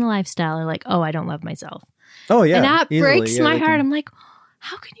 even in the lifestyle, are like, oh, I don't love myself. Oh, yeah. And that breaks my heart. I'm like,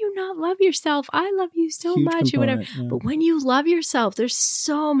 how can you not love yourself? I love you so Huge much or whatever. component, yeah. But when you love yourself, there's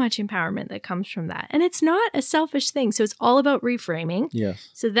so much empowerment that comes from that. And it's not a selfish thing. So it's all about reframing. Yes.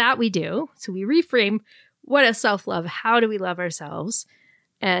 So that we do. So we reframe what is self-love? How do we love ourselves?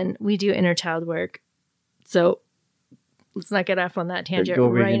 And we do inner child work. So let's not get off on that tangent Go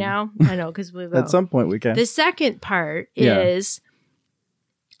right vegan. now. I know, because we will. At some point we can. The second part Yeah. is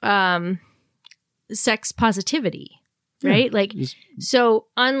sex positivity, right? Yeah, Like, just- so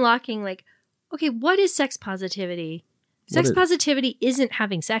unlocking, like, okay, what is sex positivity? Sex is- positivity isn't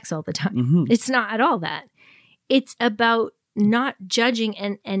having sex all the time. Mhm. It's not at all that. It's about not judging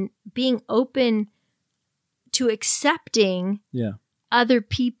and being open to accepting Yeah. other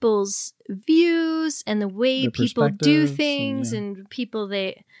people's views and the way Their people do perspectives things and, and people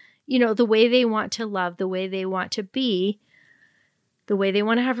they, you know, the way they want to love, the way they want to be, the way they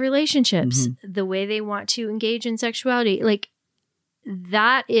want to have relationships, Mm-hmm. the way they want to engage in sexuality. Like,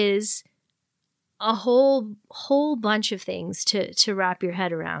 that is a whole bunch of things to wrap your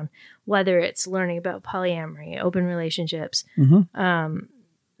head around, whether it's learning about polyamory, open relationships, Mhm.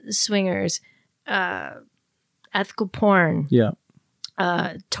 swingers, ethical porn, Yeah.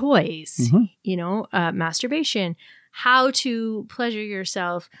 toys, Mhm. you know, masturbation, how to pleasure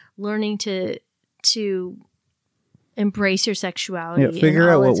yourself, learning to embrace your sexuality. Yeah. and Figure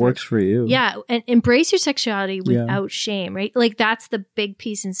all out what its- works for you. Yeah, and embrace your sexuality Yeah. without shame, right? Like, that's the big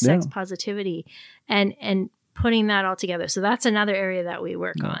piece in sex Yeah. positivity, and putting that all together. So that's another area that we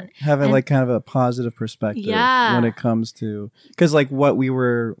work on. Having And- like kind of a positive perspective Yeah. when it comes to, because like what we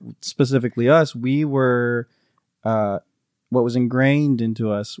were, specifically us, we were, what was ingrained into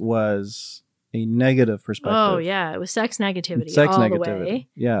us was a negative perspective. Oh yeah, it was sex negativity Sex all negativity. the way.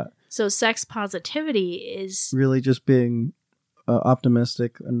 Yeah. So sex positivity is Really just being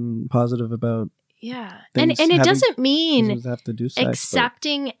optimistic and positive about yeah, things and it having- doesn't mean doesn't have to do sex. but-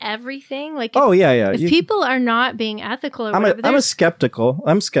 accepting everything. Like, Oh yeah, yeah. if You- people are not being ethical or I'm whatever, a there's- skeptical.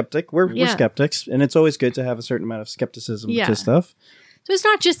 I'm skeptic. We're Yeah. skeptics, and it's always good to have a certain amount of skepticism Yeah. to stuff. so it's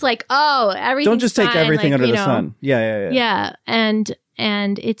not just like, oh, everything. Don't just take everything under the sun. Yeah. Yeah, and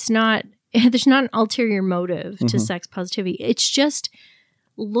it's not. There's not an ulterior motive to Mhm. sex positivity. It's just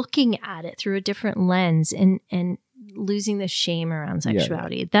looking at it through a different lens and losing the shame around Yeah, yeah.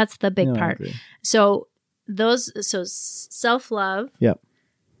 sexuality. That's the big No, I part. agree. So self-love, Yep.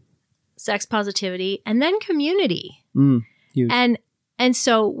 sex positivity, and then community. Huge. And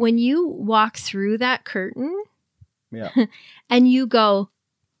so when you walk through that curtain Yeah. and you go,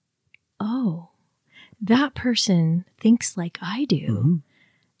 oh, that person thinks like I do. Mhm.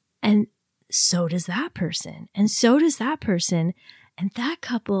 And so does that person. And so does that person. And that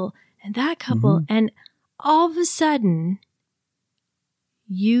couple and that couple. Mhm. And all of a sudden,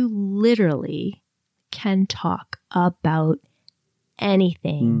 you literally can talk about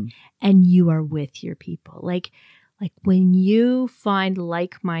anything and you are with your people. Like when you find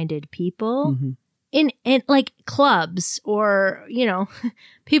like-minded people Mhm. in like clubs, or, you know,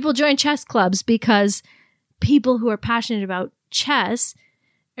 people join chess clubs because people who are passionate about chess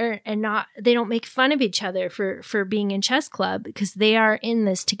they don't make fun of each other for being in chess club, because they are in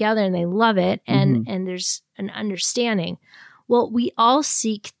this together and they love it, and there's an understanding. Well, we all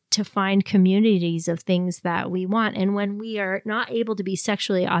seek to find communities of things that we want, and when we are not able to be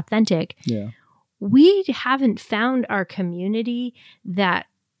sexually authentic, Yeah. we haven't found our community that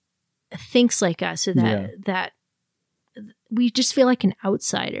thinks like us, or that we just feel like an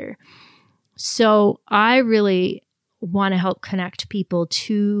outsider. So I really want to help connect people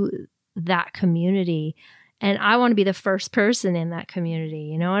to that community, and I want to be the first person in that community.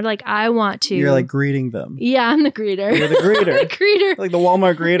 You know, like, I want to. You're like greeting them. Yeah, I'm the greeter. You're the greeter. I'm the greeter. Like the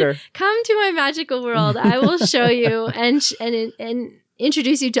Walmart greeter. Come to my magical world. I will show you and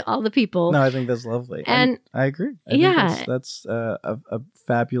introduce you to all the people. No, I think that's lovely. And I agree. I think yeah. that's a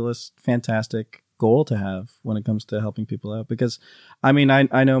fabulous, fantastic goal to have when it comes to helping people out. Because, I mean,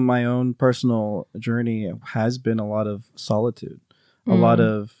 I know my own personal journey has been a lot of solitude, a lot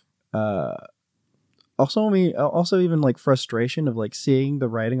of also even like frustration of like seeing the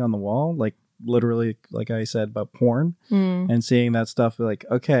writing on the wall, like literally, like I said about porn, and seeing that stuff. Like,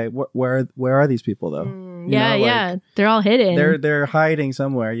 okay, where are these people though? You know, like, they're all hidden. They're hiding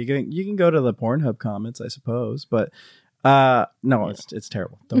somewhere. You can go to the Pornhub comments, I suppose, but no, it's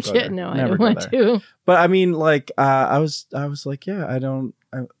terrible. Don't go there. No, Never I don't go want there. to. But I mean, like, I was like, yeah,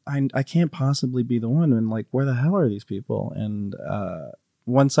 I can't possibly be the one. And like, where the hell are these people? And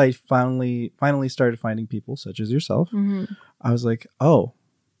once I finally started finding people such as yourself, I was like, oh,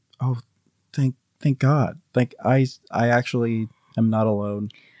 thank God. I actually am not alone,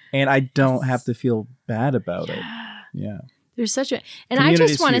 and I don't have to feel bad about it. Yeah. There's such a, and I Community's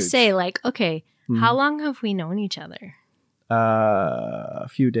just want to huge. say, like, okay, how long have we known each other? A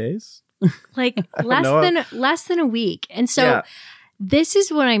few days. Like know. less than a week. And so this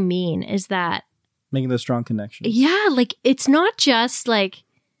is what I mean is that Making those strong connections. yeah, like it's not just like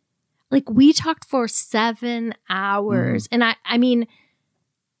we talked for 7 hours. And I mean,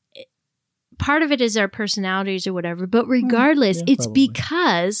 part of it is our personalities or whatever, but regardless, Yeah, it's probably.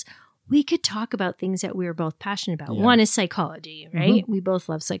 because we could talk about things that we were both passionate about. One is psychology, right? We both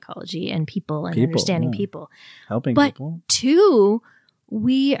love psychology and people and understanding people. Helping But people. 2,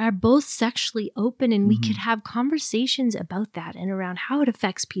 we are both sexually open and we could have conversations about that and around how it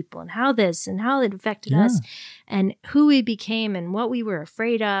affects people and how this and how it affected us and who we became and what we were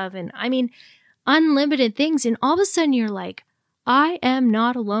afraid of. And I mean, unlimited things. And all of a sudden you're like, I am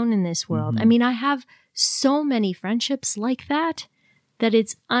not alone in this world. I mean, I have so many friendships like that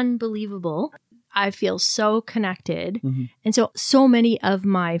it's unbelievable. I feel so connected. And so many of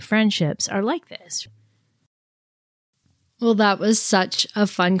my friendships are like this. Well, that was such a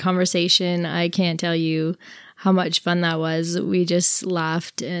fun conversation. I can't tell you how much fun that was. We just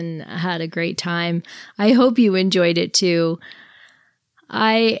laughed and had a great time. I hope you enjoyed it too.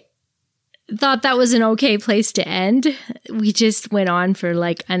 I thought that was an okay place to end. We just went on for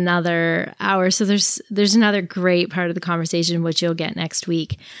like another hour. So there's another great part of the conversation, which you'll get next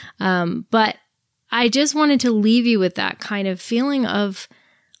week. But I just wanted to leave you with that kind of feeling of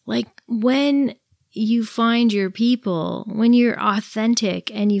like when you find your people, when you're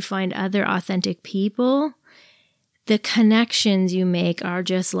authentic and you find other authentic people, the connections you make are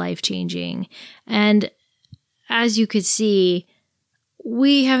just life-changing. And as you could see,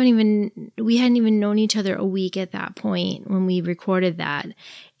 we hadn't even known each other a week at that point when we recorded that.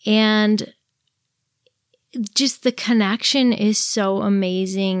 And just the connection is so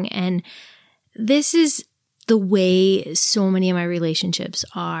amazing. And this is the way so many of my relationships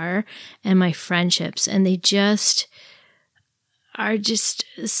are and my friendships. And they just are just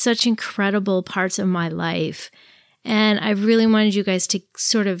such incredible parts of my life. And I really wanted you guys to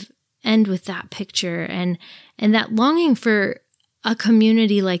sort of end with that picture and that longing for a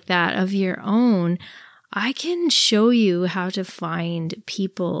community like that of your own. I can show you how to find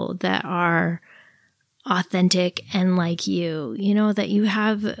people that are authentic and like you, that you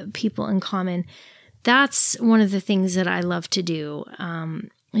have people in common. That's one of the things that I love to do,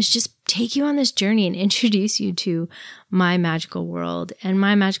 is just take you on this journey and introduce you to my magical world. And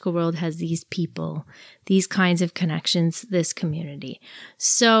my magical world has these people, these kinds of connections, this community.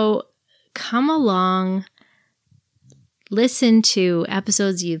 So come along, listen to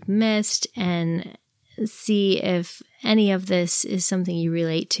episodes you've missed and see if any of this is something you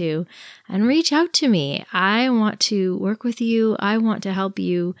relate to and reach out to me. I want to work with you. I want to help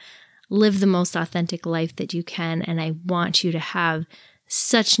you live the most authentic life that you can. And I want you to have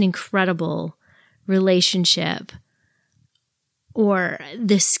such an incredible relationship or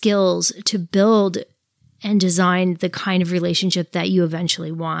the skills to build and design the kind of relationship that you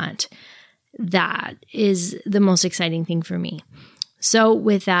eventually want. That is the most exciting thing for me. So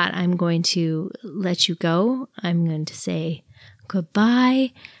with that, I'm going to let you go. I'm going to say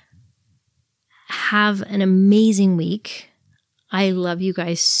goodbye. Have an amazing week. I love you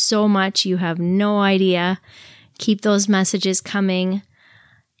guys so much. You have no idea. Keep those messages coming.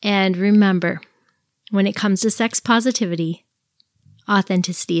 And remember, when it comes to sex positivity,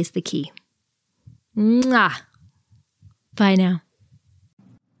 authenticity is the key. Mwah. Bye now.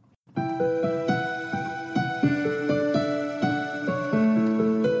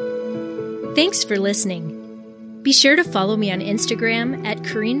 Thanks for listening. Be sure to follow me on Instagram at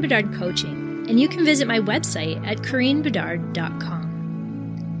Corinne Bedard Coaching, and you can visit my website at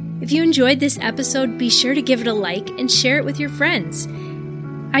CorinneBedard.com. If you enjoyed this episode, be sure to give it a like and share it with your friends.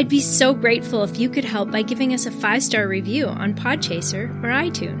 I'd be so grateful if you could help by giving us a 5-star review on Podchaser or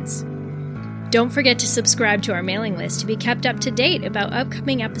iTunes. Don't forget to subscribe to our mailing list to be kept up to date about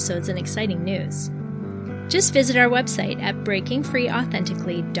upcoming episodes and exciting news. Just visit our website at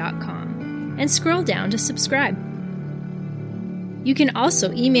BreakingFreeAuthentically.com. and scroll down to subscribe. You can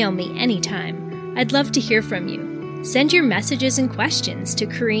also email me anytime. I'd love to hear from you. Send your messages and questions to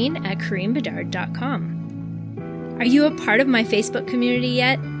Corinne@CorinneBedard.com. Are you a part of my Facebook community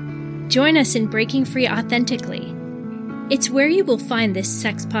yet? Join us in Breaking Free Authentically. It's where you will find this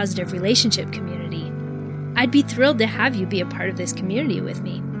sex-positive relationship community. I'd be thrilled to have you be a part of this community with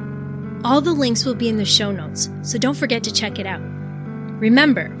me. All the links will be in the show notes, so don't forget to check it out.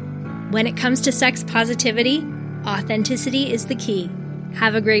 Remember, when it comes to sex positivity, authenticity is the key.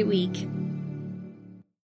 Have a great week.